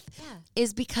VIII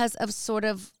is because of sort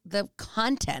of the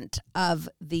content of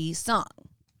the song.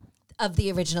 Of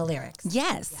the original lyrics.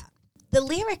 Yes. Yeah. The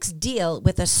lyrics deal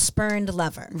with a spurned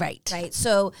lover. Right. Right.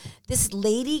 So this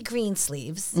lady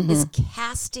Greensleeves is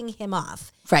casting him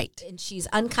off. Right. And she's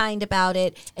unkind about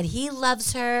it. And he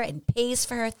loves her and pays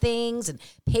for her things and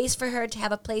pays for her to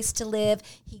have a place to live.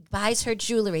 He buys her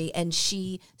jewelry and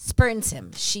she spurns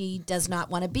him. She does not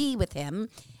want to be with him.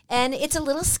 And it's a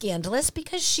little scandalous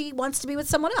because she wants to be with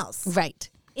someone else. Right.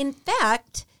 In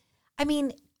fact, I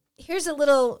mean, here's a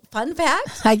little fun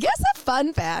fact. I guess a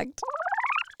fun fact.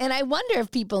 And I wonder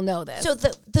if people know this. So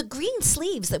the green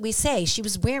sleeves that we say she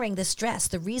was wearing this dress,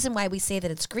 the reason why we say that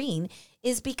it's green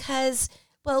is because,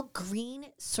 well, green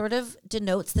sort of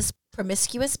denotes this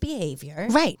promiscuous behavior.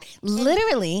 Right.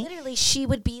 Literally She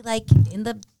would be like in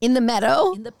the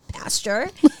meadow, in the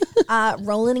pasture,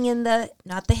 rolling in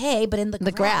not the hay, but in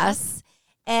the grass.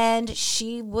 And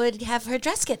she would have her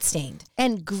dress get stained.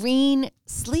 And green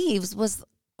sleeves was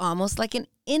almost like an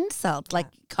insult, like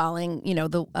calling,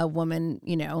 a woman,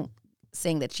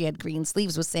 saying that she had green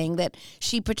sleeves was saying that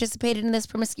she participated in this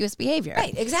promiscuous behavior.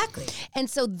 Right, exactly. And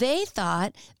so they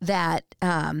thought that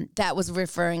that was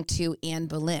referring to Anne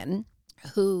Boleyn,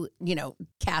 who,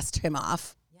 cast him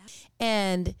off. Yeah.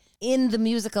 And in the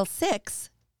musical Six,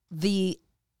 the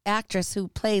actress who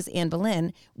plays Anne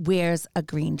Boleyn wears a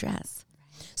green dress.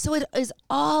 So it is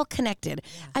all connected.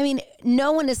 Yeah. I mean,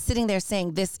 no one is sitting there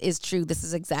saying this is true. This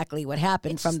is exactly what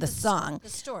happened from the song. The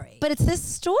story. But it's this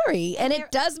story, and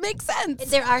it does make sense.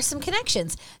 There are some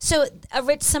connections. So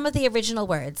some of the original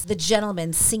words, the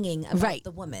gentleman singing about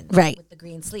the woman with the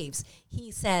green sleeves.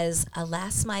 He says,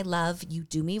 "Alas, my love, you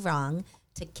do me wrong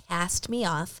to cast me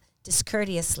off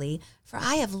discourteously, for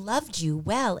I have loved you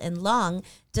well and long,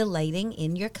 delighting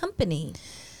in your company."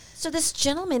 So this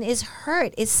gentleman is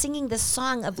singing the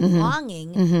song of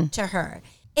longing to her.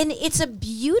 And it's a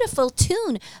beautiful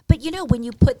tune. But, when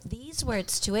you put these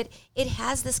words to it, it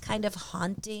has this kind of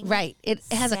haunting. Right. It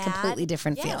has sad, a completely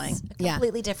different feeling. A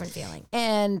completely different feeling.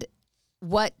 And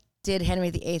what did Henry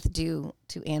VIII do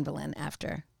to Anne Boleyn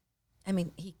after? I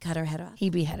mean, he cut her head off. He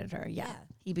beheaded her, yeah.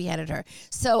 He beheaded her.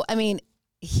 So, I mean,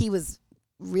 he was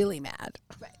really mad.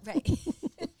 Right.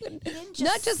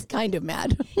 Not just kind of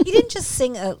mad. He didn't just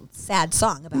sing a sad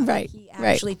song about it. He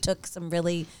actually took some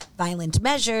really violent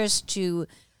measures to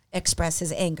express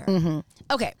his anger. Mm-hmm.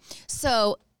 Okay,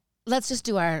 so let's just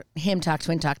do our Hymn Talk,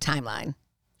 Twin Talk timeline.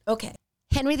 Okay.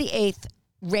 Henry VIII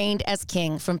reigned as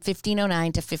king from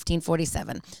 1509 to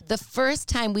 1547. The first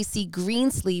time we see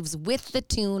Greensleeves with the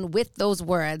tune, with those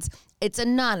words, it's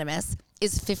anonymous,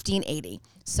 is 1580.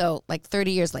 So like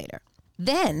 30 years later.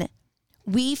 Then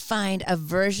we find a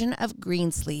version of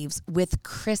Greensleeves with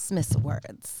Christmas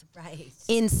words Right.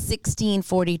 in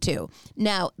 1642.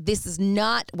 Now, this is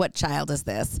not What Child Is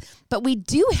This, but we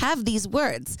do have these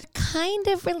words. Kind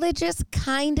of religious,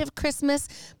 kind of Christmas,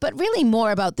 but really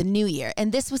more about the New Year.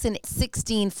 And this was in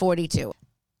 1642.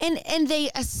 And they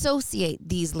associate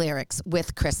these lyrics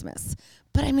with Christmas.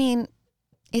 But I mean,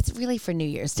 it's really for New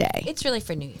Year's Day. It's really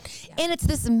for New Year's. Yeah. And it's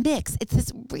this mix. It's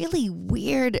this really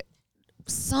weird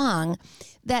song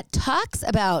that talks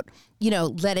about,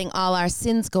 letting all our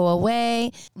sins go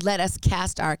away, let us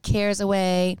cast our cares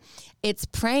away. It's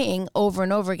praying over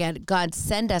and over again, God,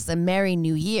 send us a merry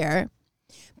new year.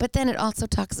 But then it also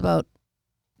talks about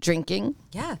drinking.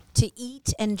 Yeah. To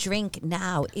eat and drink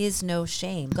now is no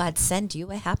shame. God send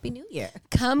you a happy new year.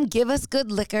 Come give us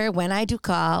good liquor when I do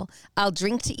call. I'll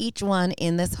drink to each one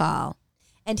in this hall.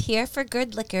 And here for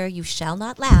good liquor you shall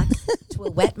not lack.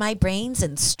 'Twill wet my brains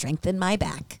and strengthen my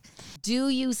back. Do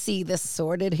you see the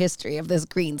sordid history of this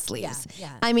Greensleeves? Yeah,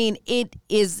 yeah. I mean, it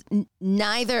is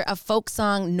neither a folk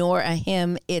song nor a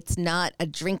hymn. It's not a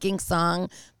drinking song,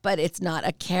 but it's not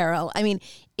a carol. I mean,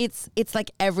 it's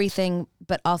like everything,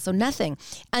 but also nothing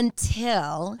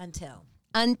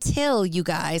until you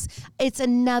guys, it's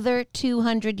another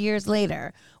 200 years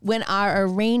later when our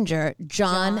arranger,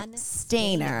 John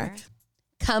Stainer,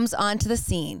 comes onto the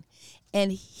scene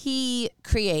and he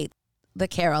creates the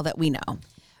carol that we know.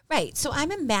 Right. So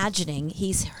I'm imagining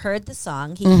he's heard the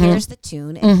song, he hears the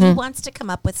tune, and he wants to come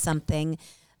up with something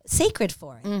sacred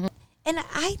for it. And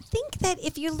I think that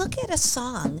if you look at a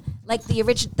song like the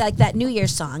original, like that New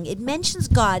Year's song, it mentions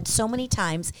God so many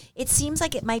times. It seems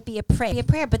like it might be a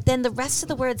prayer, but then the rest of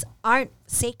the words aren't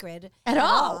sacred At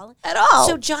all.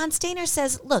 So John Stainer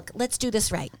says, "Look, let's do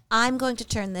this right. I'm going to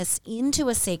turn this into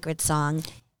a sacred song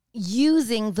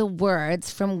using the words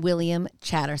from William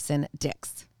Chatterton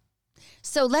Dix."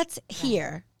 So let's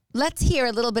hear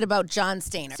a little bit about John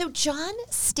Stainer. So John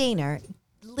Stainer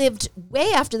lived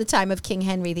way after the time of King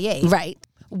Henry VIII. Right.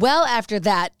 Well after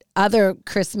that other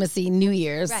Christmassy New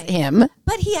Year's Right. hymn.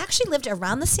 But he actually lived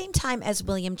around the same time as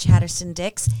William Chatterton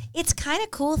Dix. It's kind of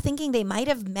cool thinking they might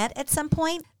have met at some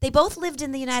point. They both lived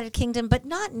in the United Kingdom, but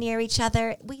not near each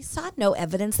other. We saw no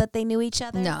evidence that they knew each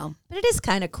other. No. But it is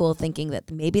kind of cool thinking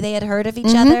that maybe they had heard of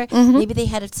each other. Maybe they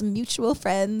had some mutual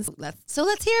friends. So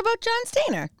let's hear about John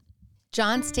Stainer.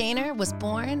 John Stainer was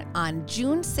born on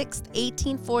June 6th,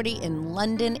 1840 in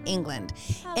London, England.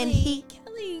 And he...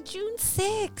 Kelly, June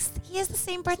 6th. He has the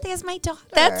same birthday as my daughter.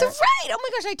 That's right. Oh my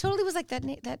gosh, I totally was like,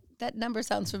 that number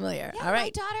sounds familiar. Yeah, All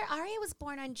right. my daughter Aria was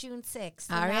born on June 6th.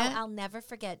 And Aria? now I'll never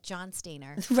forget John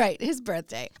Stainer. Right, his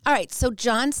birthday. All right, so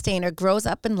John Stainer grows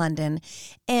up in London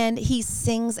and he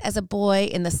sings as a boy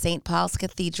in the St. Paul's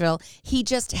Cathedral. He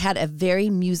just had a very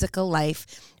musical life.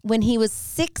 When he was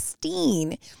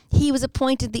 16, he was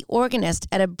appointed the organist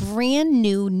at a brand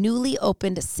new, newly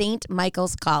opened St.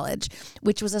 Michael's College,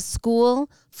 which was a school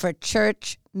for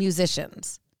church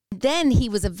musicians. Then he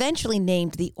was eventually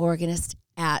named the organist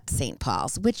at St.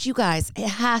 Paul's, which, you guys, it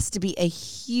has to be a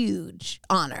huge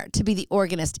honor to be the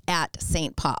organist at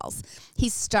St. Paul's. He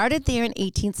started there in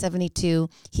 1872.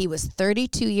 He was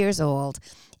 32 years old.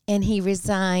 And he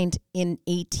resigned in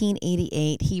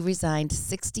 1888. He resigned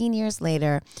 16 years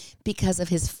later because of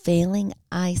his failing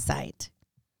eyesight.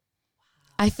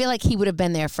 I feel like he would have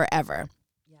been there forever.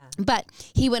 Yeah. But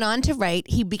he went on to write.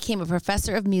 He became a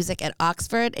professor of music at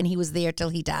Oxford, and he was there till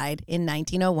he died in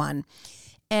 1901.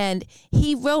 And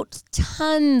he wrote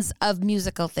tons of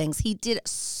musical things. He did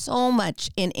so much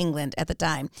in England at the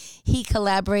time. He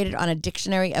collaborated on a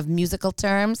dictionary of musical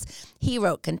terms. He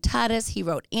wrote cantatas. He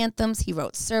wrote anthems. He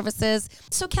wrote services.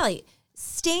 So, Kelly,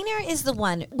 Stainer is the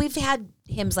one. We've had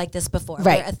hymns like this before.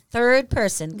 Right. Where a third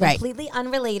person, Right. completely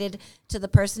unrelated to the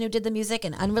person who did the music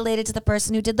and unrelated to the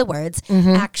person who did the words,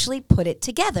 actually put it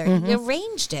together. He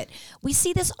arranged it. We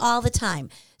see this all the time.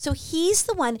 So he's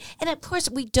the one. And of course,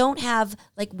 we don't have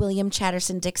like William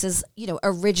Chatterton Dix's,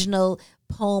 original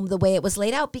poem the way it was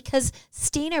laid out because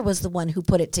Stainer was the one who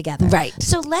put it together. Right.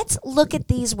 So let's look at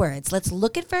these words. Let's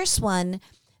look at verse 1.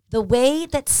 The way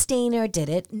that Stainer did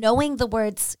it, knowing the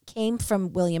words came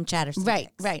from William Chatterton. Right,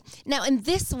 Dix. right. Now, and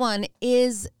this one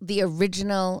is the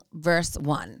original verse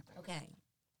 1. Okay.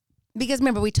 Because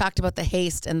remember, we talked about the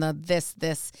haste and the this.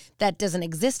 That doesn't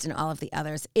exist in all of the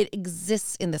others. It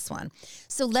exists in this one.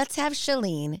 So let's have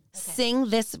Shalene sing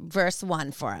this verse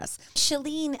 1 for us.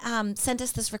 Shalene sent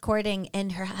us this recording,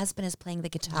 and her husband is playing the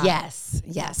guitar. Yes.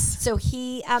 So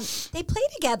he, they play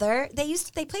together. They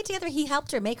played together. He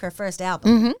helped her make her first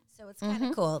album. So it's kind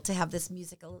of cool to have this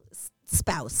musical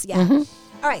spouse. Yeah.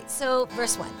 All right. So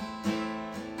verse 1.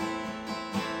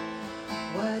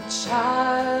 What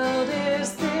child is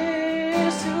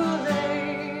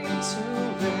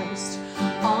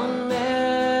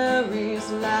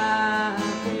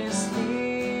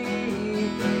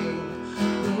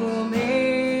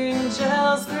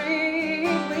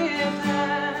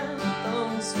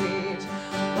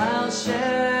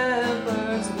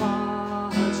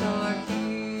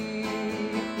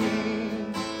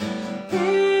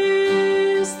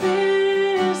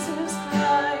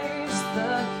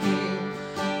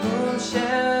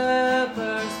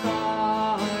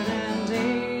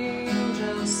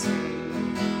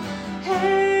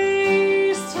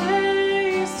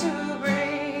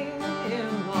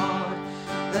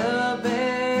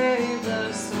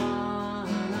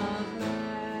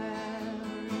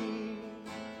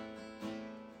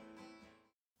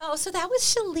so that was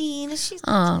Shalene.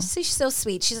 She's so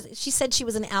sweet. She said she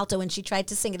was an alto and she tried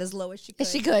to sing it as low as she could.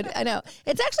 She could. I know.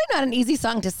 It's actually not an easy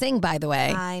song to sing, by the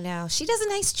way. I know. She does a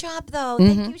nice job, though.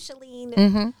 Thank you,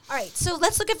 Shalene. All right, so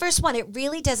let's look at verse 1. It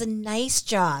really does a nice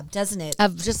job, doesn't it?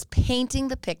 Of just painting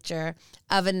the picture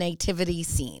of a nativity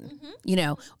scene. You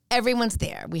know, everyone's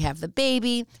there. We have the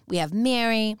baby, we have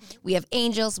Mary, we have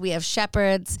angels, we have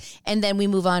shepherds, and then we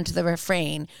move on to the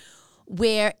refrain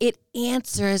where it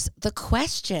answers the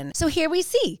question. So here we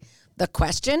see the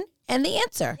question and the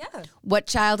answer. Yeah. What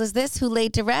child is this who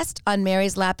laid to rest on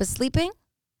Mary's lap is sleeping?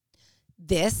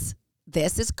 This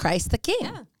is Christ the King.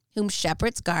 Yeah. Whom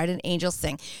shepherds guard and angels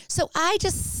sing. So I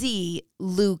just see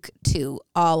Luke 2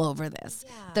 all over this.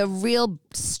 Yeah. The real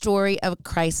story of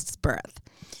Christ's birth.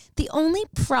 The only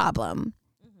problem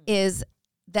is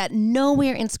that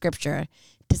nowhere in Scripture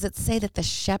does it say that the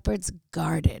shepherds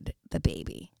guarded the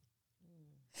baby.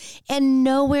 And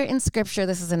nowhere in Scripture,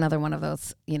 this is another one of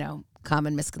those,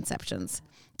 common misconceptions,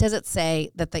 does it say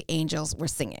that the angels were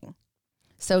singing.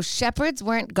 So shepherds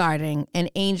weren't guarding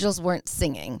and angels weren't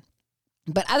singing.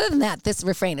 But other than that, this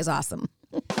refrain is awesome.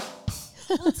 Well,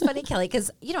 it's funny, Kelly, because,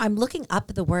 I'm looking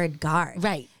up the word guard.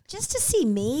 Right. Just to see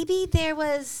maybe there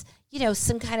was,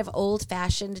 some kind of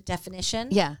old-fashioned definition.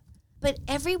 Yeah. But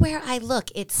everywhere I look,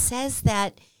 it says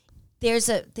that there's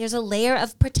a layer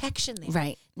of protection there.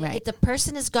 Right. If the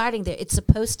person is guarding there, it's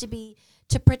supposed to be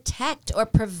to protect or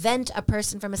prevent a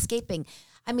person from escaping.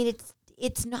 I mean,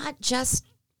 it's not just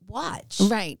watch.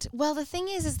 Right. Well, the thing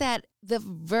is that the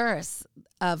verse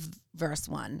of verse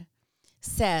 1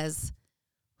 says,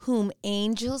 whom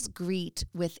angels greet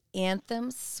with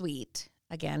anthems sweet.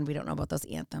 Again, we don't know about those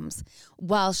anthems.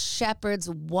 While shepherds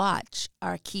watch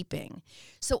are keeping.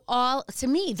 So to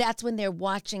me, that's when they're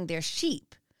watching their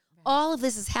sheep. All of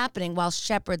this is happening while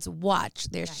shepherds watch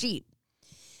their sheep.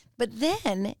 But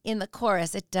then in the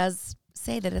chorus, it does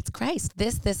say that it's Christ.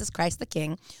 This is Christ the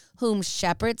King, whom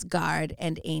shepherds guard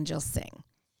and angels sing.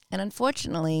 And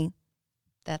unfortunately,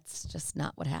 that's just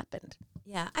not what happened.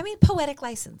 Yeah, I mean, poetic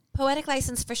license. Poetic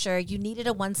license for sure. You needed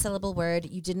a one-syllable word.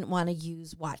 You didn't want to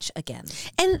use watch again.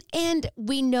 And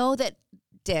we know that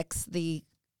Dix, the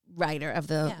writer of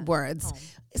the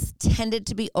words, tended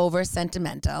to be over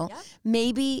sentimental. Yeah.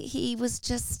 Maybe he was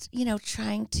just,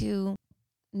 trying to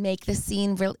make the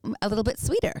scene a little bit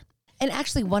sweeter. And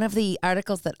actually, one of the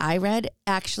articles that I read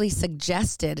actually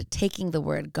suggested taking the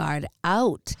word guard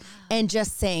out and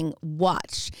just saying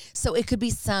watch. So it could be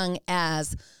sung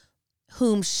as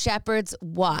whom shepherds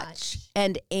watch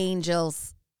and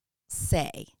angels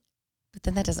say. But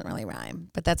then that doesn't really rhyme.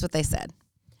 But that's what they said.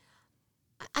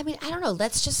 I mean, I don't know.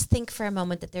 Let's just think for a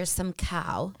moment that there's some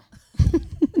cow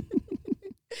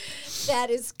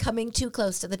that is coming too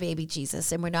close to the baby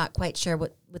Jesus, and we're not quite sure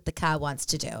what the cow wants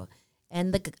to do.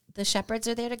 And the shepherds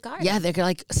are there to guard. Yeah, they're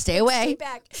like, stay away. Stay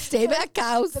back. Stay back,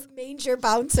 cows. The manger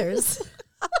bouncers.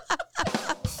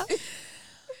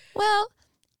 Well,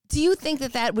 do you think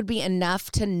that would be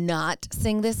enough to not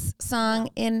sing this song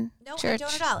in church? No, I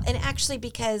don't at all. And actually,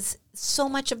 because so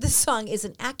much of the song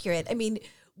isn't accurate. I mean,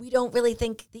 we don't really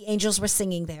think the angels were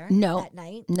singing there that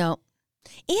night. No.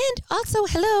 And also,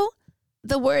 hello,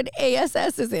 the word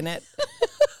ASS is in it.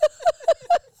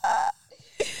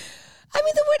 I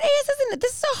mean, the word ASS is in it.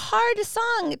 This is a hard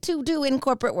song to do in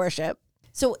corporate worship.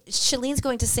 So Shalene's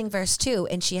going to sing verse 2,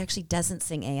 and she actually doesn't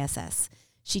sing ASS.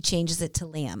 She changes it to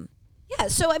lamb. Yeah,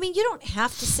 so I mean, you don't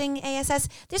have to sing ASS.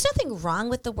 There's nothing wrong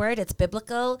with the word; it's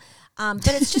biblical, but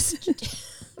it's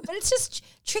just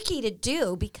tricky to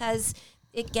do because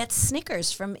it gets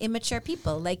snickers from immature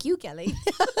people like you, Kelly.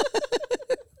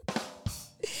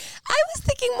 I was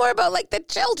thinking more about like the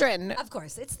children. Of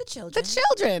course, it's the children. The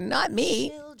children, not me.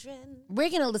 Children. We're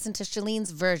going to listen to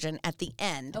Shalene's version at the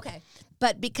end. Okay.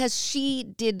 But because she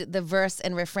did the verse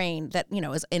and refrain that,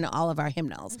 is in all of our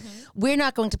hymnals, we're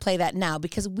not going to play that now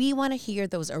because we want to hear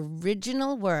those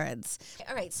original words.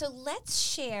 All right, so let's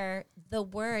share the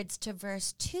words to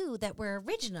verse 2 that were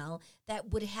original that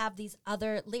would have these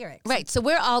other lyrics. Right. So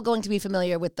we're all going to be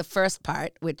familiar with the first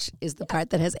part, which is the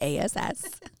part that has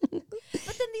ASS. But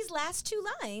then these last two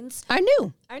lines Are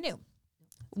new. are new.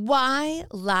 Why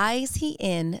lies he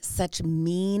in such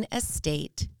mean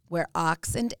estate where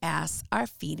ox and ass are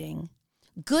feeding?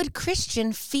 Good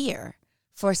Christian, fear,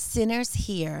 for sinners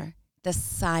here the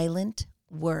silent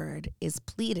word is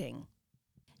pleading.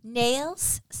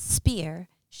 Nails, spear,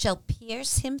 shall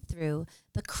pierce him through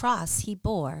the cross he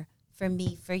bore for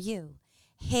me, for you.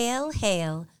 Hail,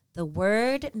 hail, the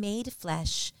Word made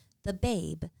flesh, the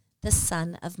babe, the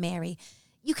Son of Mary.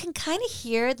 You can kind of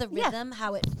hear the rhythm,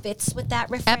 how it fits with that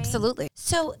refrain. Absolutely.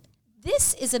 So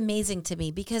This is amazing to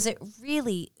me because it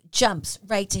really jumps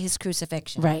right to his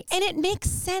crucifixion. Right. And it makes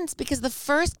sense because the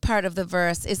first part of the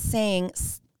verse is saying,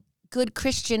 good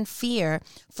Christian fear,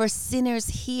 for sinners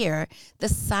hear. The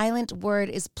silent word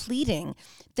is pleading.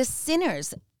 The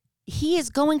sinners, he is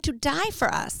going to die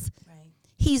for us. Right.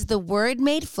 He's the word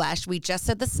made flesh. We just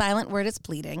said the silent word is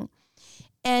pleading.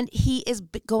 And he is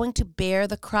going to bear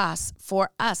the cross for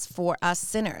us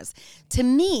sinners. To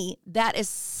me, that is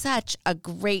such a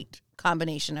great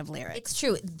combination of lyrics. It's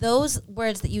true. Those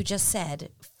words that you just said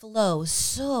flow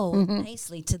so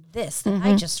nicely to this that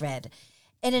I just read.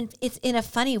 And it's in a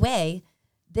funny way,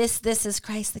 this is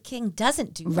Christ the King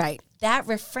doesn't do that. Right. That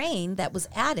refrain that was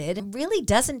added really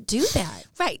doesn't do that.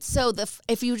 Right. So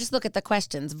if you just look at the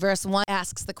questions, verse 1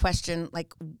 asks the question,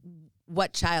 like,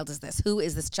 what child is this? Who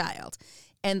is this child?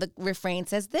 And the refrain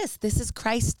says this is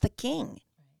Christ the King.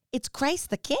 It's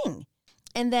Christ the King.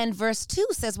 And then verse 2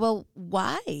 says, well,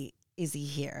 why is he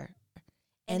here?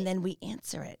 And then we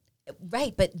answer it.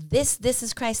 Right, but this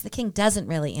is Christ the King doesn't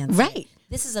really answer. Right. It.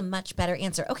 This is a much better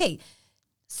answer. Okay.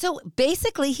 So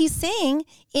basically he's saying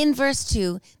in verse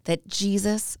 2 that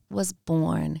Jesus was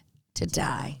born to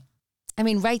die. I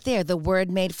mean, right there, the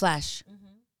word made flesh.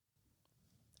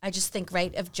 I just think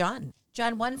right of John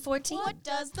 1:14. What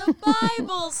does the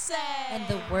Bible say? And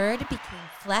the Word became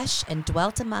flesh and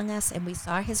dwelt among us, and we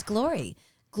saw his glory.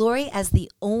 Glory as the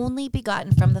only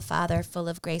begotten from the Father, full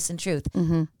of grace and truth.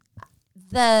 Mm-hmm.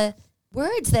 The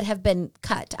words that have been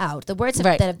cut out, the words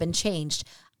Right. that have been changed,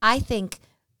 I think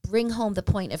bring home the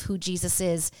point of who Jesus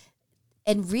is.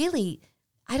 And really,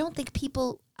 I don't think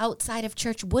people outside of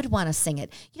church would want to sing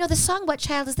it. You know, the song, What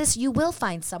Child Is This? You will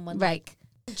find someone Right.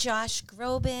 like Josh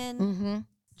Groban, Mm-hmm.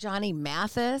 Johnny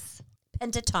Mathis.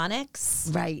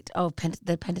 Pentatonics. Right. Oh,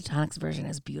 the Pentatonics version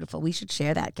is beautiful. We should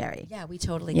share that, Gary. Yeah, we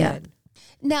totally Yeah. could.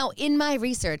 Now, in my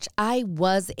research, I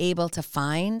was able to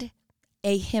find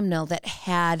a hymnal that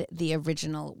had the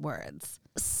original words.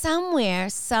 Somewhere,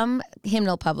 some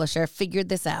hymnal publisher figured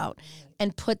this out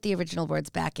and put the original words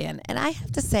back in. And I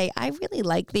have to say, I really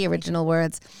like the original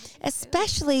words,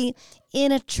 especially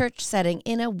in a church setting,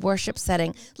 in a worship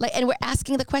setting. And we're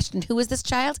asking the question, who is this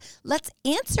child? Let's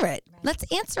answer it. Let's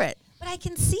answer it. But I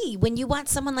can see when you want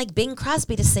someone like Bing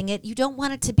Crosby to sing it, you don't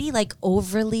want it to be like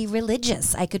overly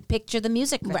religious. I could picture the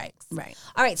music critics. Right.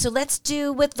 All right, so let's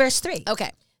do with verse 3.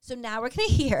 Okay. So now we're going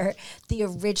to hear the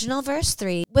original verse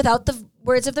 3 without the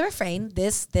words of the refrain.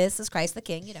 This is Christ the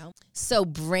King, you know. So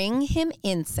bring him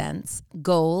incense,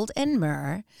 gold, and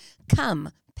myrrh.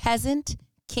 Come, peasant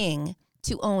king,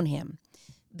 to own him.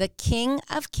 The King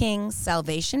of kings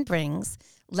salvation brings.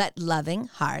 Let loving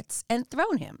hearts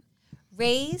enthrone him.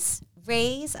 Raise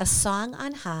a song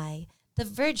on high. The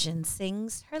virgin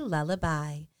sings her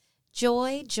lullaby.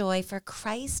 Joy, joy, for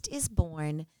Christ is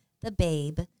born, the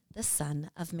babe, the Son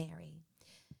of Mary.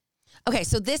 Okay,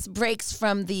 so this breaks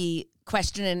from the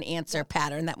question and answer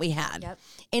pattern that we had. Yep.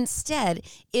 Instead,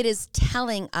 it is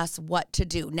telling us what to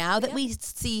do. Now that we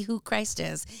see who Christ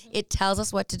is, it tells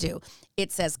us what to do.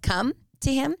 It says, come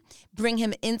to him, bring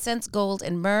him incense, gold,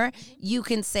 and myrrh. You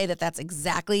can say that that's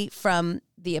exactly from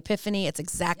the Epiphany. It's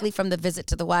exactly from the visit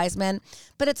to the wise men.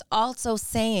 But it's also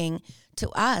saying to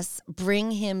us,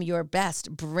 bring him your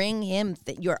best. Bring him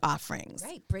your offerings.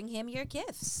 Right, bring him your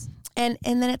gifts. And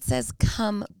then it says,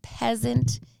 come,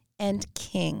 peasant and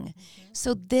king.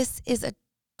 So this is a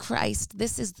Christ.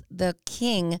 This is the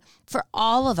King for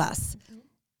all of us.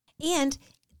 And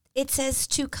it says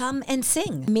to come and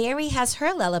sing. Mary has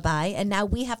her lullaby, and now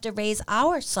we have to raise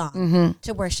our song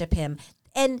to worship him.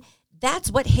 And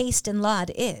that's what haste and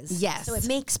laud is. Yes. So it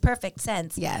makes perfect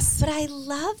sense. Yes. But I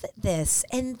love this.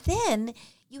 And then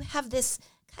you have this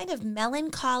kind of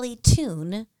melancholy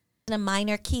tune in a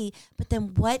minor key. But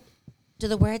then what do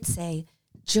the words say?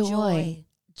 Joy,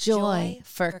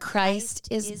 for Christ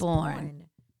is born.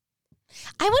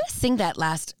 I want to sing that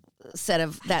last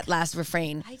last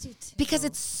refrain. I do too. Because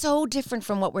it's so different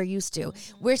from what we're used to.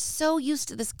 We're so used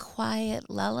to this quiet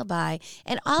lullaby.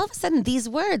 And all of a sudden, these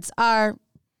words are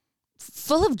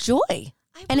full of joy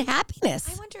and happiness.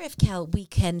 I wonder if, Kel, we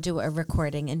can do a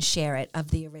recording and share it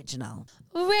of the original.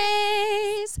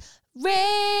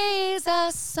 Raise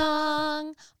a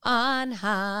song on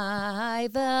high.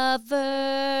 The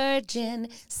Virgin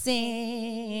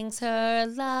sings her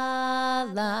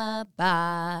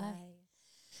lullaby.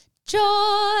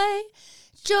 Joy,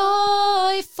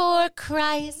 for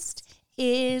Christ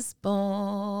is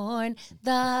born,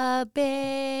 the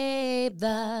babe,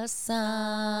 the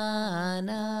Son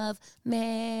of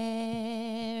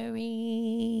Mary.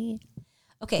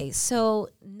 Okay, so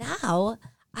now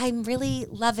I'm really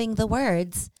loving the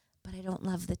words, but I don't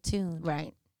love the tune.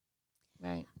 Right.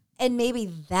 And maybe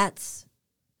that's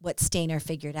what Stainer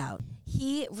figured out.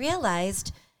 He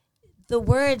realized the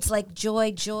words like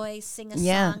joy, joy, sing a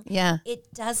song. Yeah.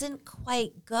 It doesn't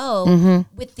quite go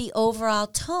with the overall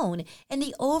tone. And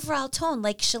the overall tone,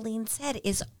 like Shalene said,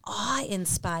 is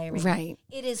awe-inspiring. Right.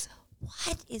 It is,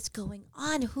 what is going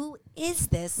on? Who is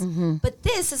this? But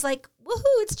this is like,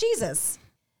 woohoo, it's Jesus.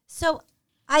 So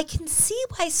I can see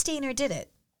why Stainer did it.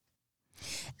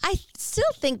 I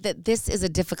still think that this is a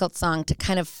difficult song to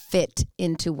kind of fit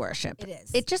into worship. It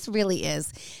is. It just really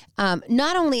is.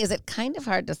 Not only is it kind of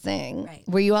hard to sing, Right.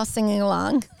 were you all singing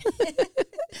along?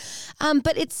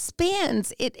 But it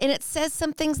spans it, and it says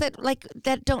some things that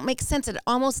don't make sense. It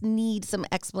almost needs some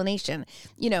explanation.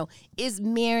 You know, is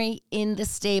Mary in the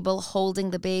stable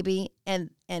holding the baby, and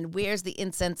where's the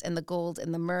incense and the gold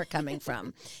and the myrrh coming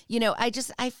from? You know, I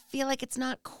feel like it's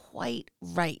not quite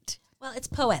right. Well, it's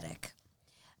poetic.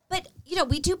 But, you know,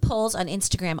 we do polls on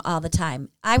Instagram all the time.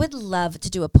 I would love to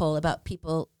do a poll about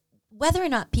people, whether or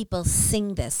not people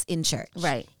sing this in church.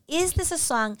 Right. Is this a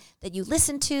song that you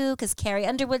listen to because Carrie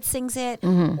Underwood sings it?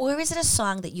 Or is it a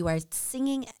song that you are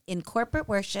singing in corporate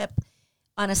worship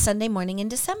on a Sunday morning in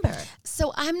December?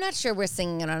 So I'm not sure we're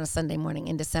singing it on a Sunday morning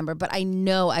in December, but I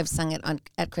know I've sung it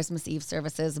at Christmas Eve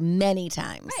services many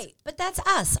times. Right, but that's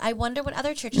us. I wonder what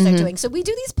other churches are doing. So we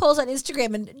do these polls on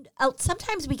Instagram, and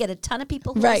sometimes we get a ton of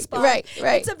people who respond. Right.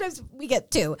 And sometimes we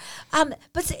get two.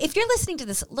 But if you're listening to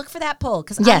this, look for that poll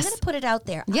because Yes. I'm going to put it out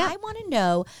there. Yeah. I want to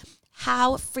know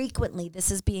how frequently this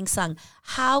is being sung,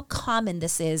 how common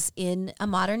this is in a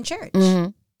modern church.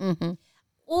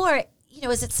 Or, you know,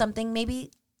 is it something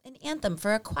maybe an anthem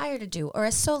for a choir to do or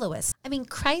a soloist? I mean,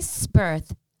 Christ's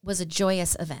birth was a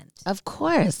joyous event. Of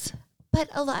course. But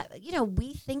a lot, you know,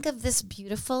 we think of this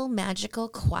beautiful, magical,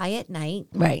 quiet night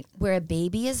Right. where a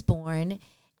baby is born.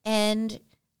 And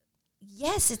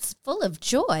yes, it's full of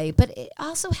joy, but it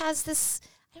also has this,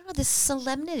 I don't know, this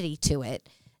solemnity to it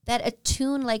that a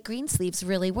tune like Greensleeves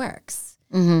really works.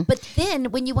 But then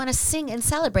when you want to sing and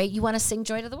celebrate, you want to sing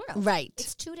Joy to the World. Right.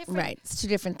 It's two different. Right. It's two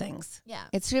different things. Yeah.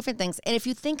 It's two different things. And if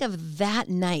you think of that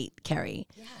night, Carrie,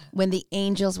 when the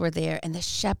angels were there and the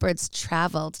shepherds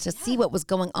traveled to see what was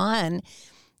going on,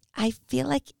 I feel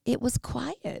like it was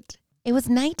quiet. It was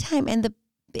nighttime and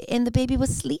the baby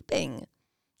was sleeping.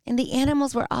 And the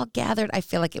animals were all gathered. I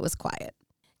feel like it was quiet.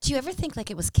 Do you ever think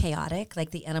like it was chaotic? Like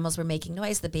the animals were making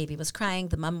noise, the baby was crying,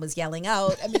 the mom was yelling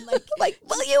out. I mean, like,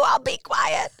 Will you all be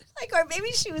quiet? like, or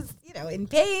maybe she was, you know, in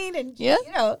pain and, Yeah.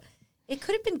 you know, it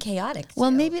could have been chaotic. Well,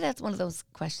 too. maybe that's one of those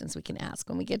questions we can ask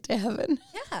when we get to heaven.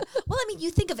 Yeah. Well, I mean, you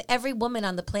think of every woman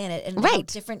on the planet and how Right.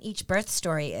 different each birth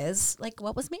story is. Like,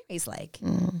 what was Mary's like?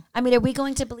 I mean, are we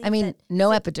going to believe I mean, that? no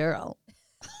epidural.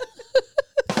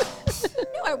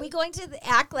 No, are we going to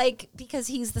act like because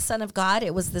he's the son of God,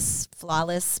 it was this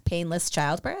flawless, painless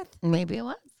childbirth? Maybe it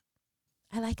was.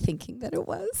 I like thinking that it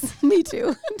was. Me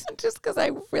too. Just because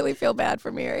I really feel bad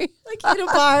for Mary. Like in a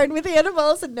barn with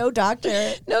animals and no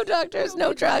doctor. No doctors,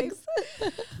 no drugs.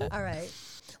 All right.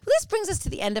 Well, this brings us to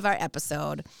the end of our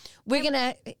episode. We're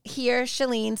gonna hear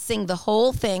Shalene sing the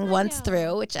whole thing once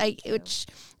through, which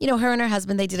you know, her and her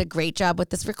husband, they did a great job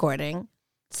with this recording.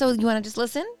 So you want to just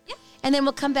listen? Yeah. And then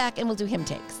we'll come back and we'll do hymn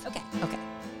takes. Okay. Okay.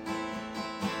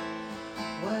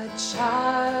 What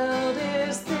child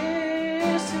is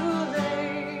this who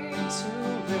laid to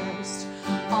rest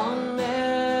on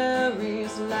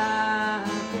Mary's lap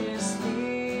is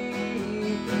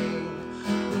sleeping,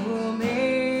 whom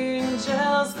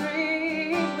angels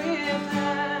greet with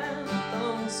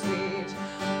anthems sweet,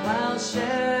 while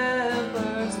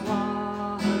shepherds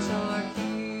watch o'er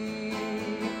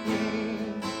keeping.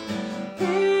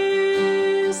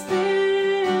 This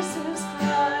is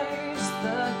Christ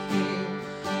the King,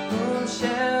 whom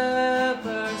shepherds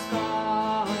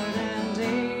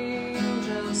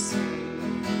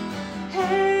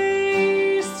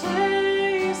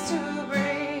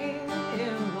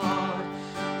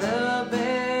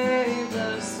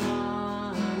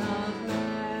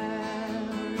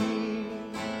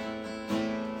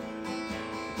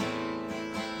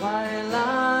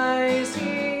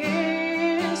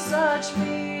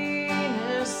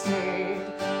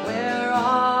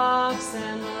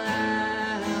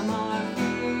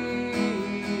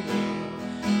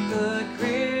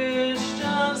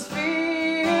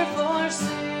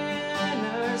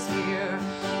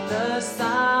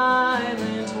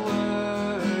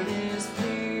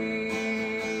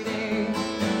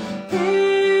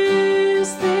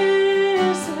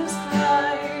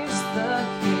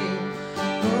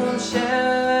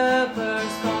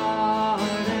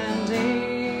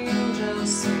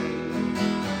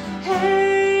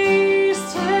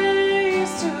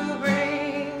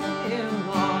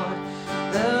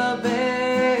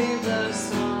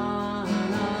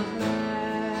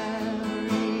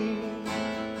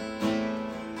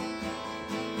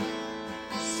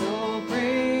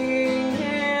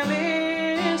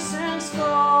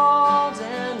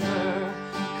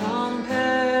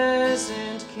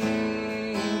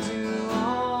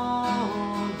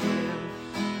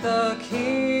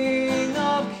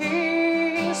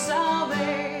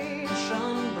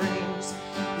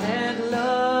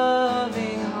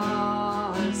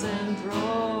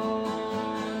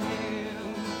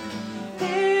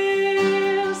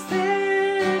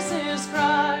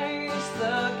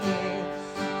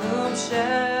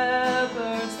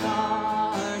shepherds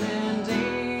barn and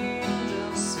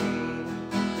angels sing.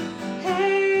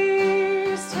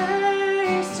 Haste,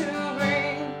 haste to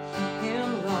bring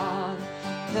him, Lord,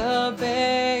 the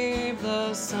babe,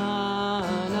 the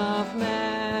Son of Mary.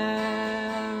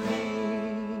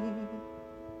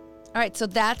 All right, so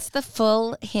that's the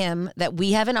full hymn that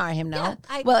we have in our hymnal.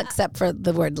 Yeah, Except for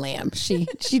the word lamb. She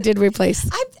did replace.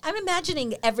 I'm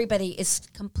imagining everybody is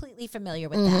completely familiar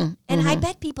with that. And I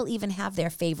bet people even have their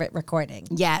favorite recording.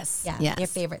 Yes. Yeah, Yes. their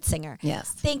favorite singer. Yes.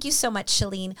 Thank you so much,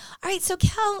 Shalene. All right, so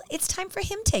Kel, it's time for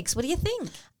hymn takes. What do you think?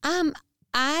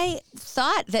 I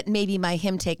thought that maybe my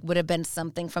hymn take would have been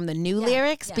something from the new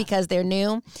lyrics yeah. because they're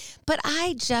new, but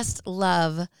I just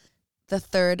love the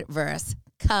third verse.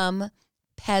 Come,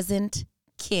 peasant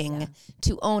king,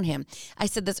 to own him. I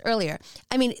said this earlier.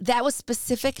 I mean, that was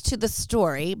specific to the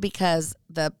story because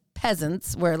the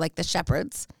peasants were like the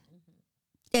shepherds.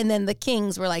 And then the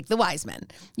kings were like the wise men,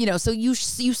 so you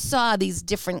saw these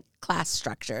different class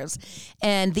structures,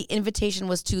 and the invitation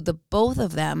was to the both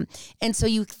of them. And so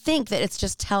you think that it's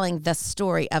just telling the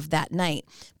story of that night,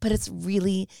 but it's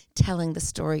really telling the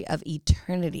story of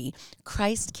eternity.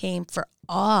 Christ came for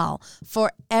all,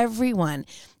 for everyone.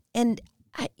 And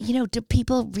do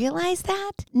people realize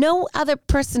that? No other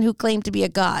person who claimed to be a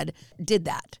god did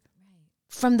that.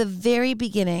 From the very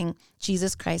beginning,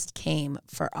 Jesus Christ came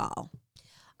for all.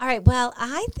 All right, well,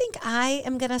 I think I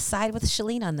am going to side with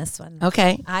Shalene on this one.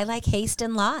 Okay. I like haste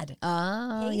and laud.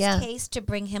 Oh, Haste to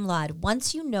bring him laud.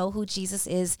 Once you know who Jesus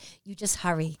is, you just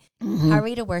hurry.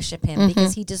 Hurry to worship him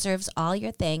because he deserves all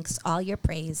your thanks, all your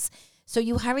praise. So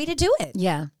you hurry to do it.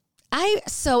 Yeah. I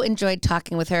so enjoyed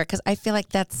talking with her because I feel like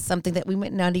that's something that we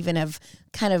might not even have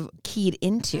kind of keyed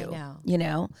into, I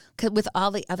know. 'cause with all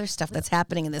the other stuff that's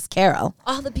happening in this carol.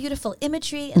 All the beautiful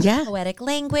imagery and Yeah. the poetic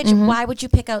language. Why would you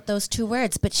pick out those two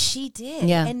words? But she did.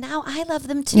 Yeah. And now I love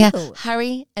them too. Yeah.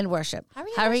 Hurry and worship.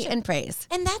 Hurry and Hurry worship. and praise.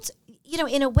 And that's,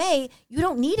 in a way, you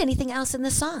don't need anything else in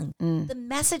the song. The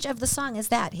message of the song is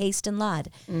that, haste and laud.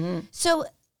 So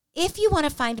if you want to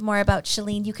find more about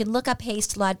Shalene, you can look up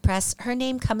Haste Laud Press. Her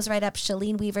name comes right up,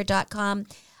 shaleneweaver.com.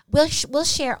 We'll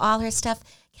share all her stuff.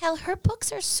 Kel, her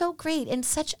books are so great and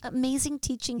such amazing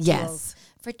teaching tools Yes.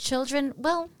 for children,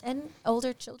 and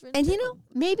older children. And too.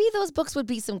 maybe those books would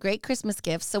be some great Christmas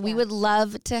gifts. So we would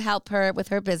love to help her with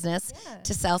her business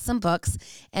to sell some books.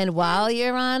 And while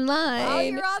you're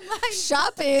online,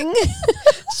 shopping,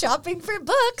 shopping for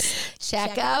books,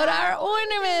 check out our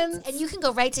ornaments. and you can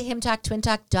go right to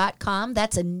hymntalktwintalk.com.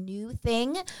 That's a new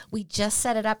thing. We just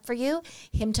set it up for you.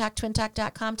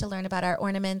 hymntalktwintalk.com to learn about our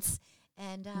ornaments.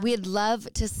 And We'd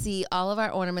love to see all of our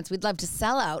ornaments. We'd love to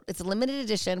sell out. It's a limited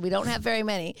edition. We don't have very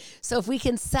many. So if we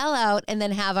can sell out and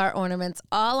then have our ornaments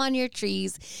all on your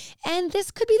trees, and this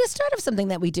could be the start of something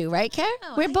that we do, right, Kara?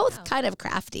 We're both kind of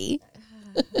crafty.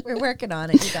 we're working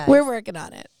on it, you guys. We're working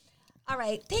on it. All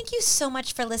right. Thank you so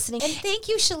much for listening. And thank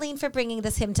you, Shalene, for bringing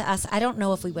this hymn to us. I don't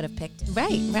know if we would have picked it.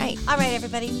 Right. All right,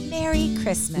 everybody. Merry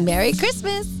Christmas. Merry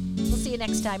Christmas. We'll see you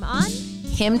next time on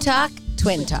Hymn Talk,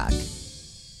 Twin Talk.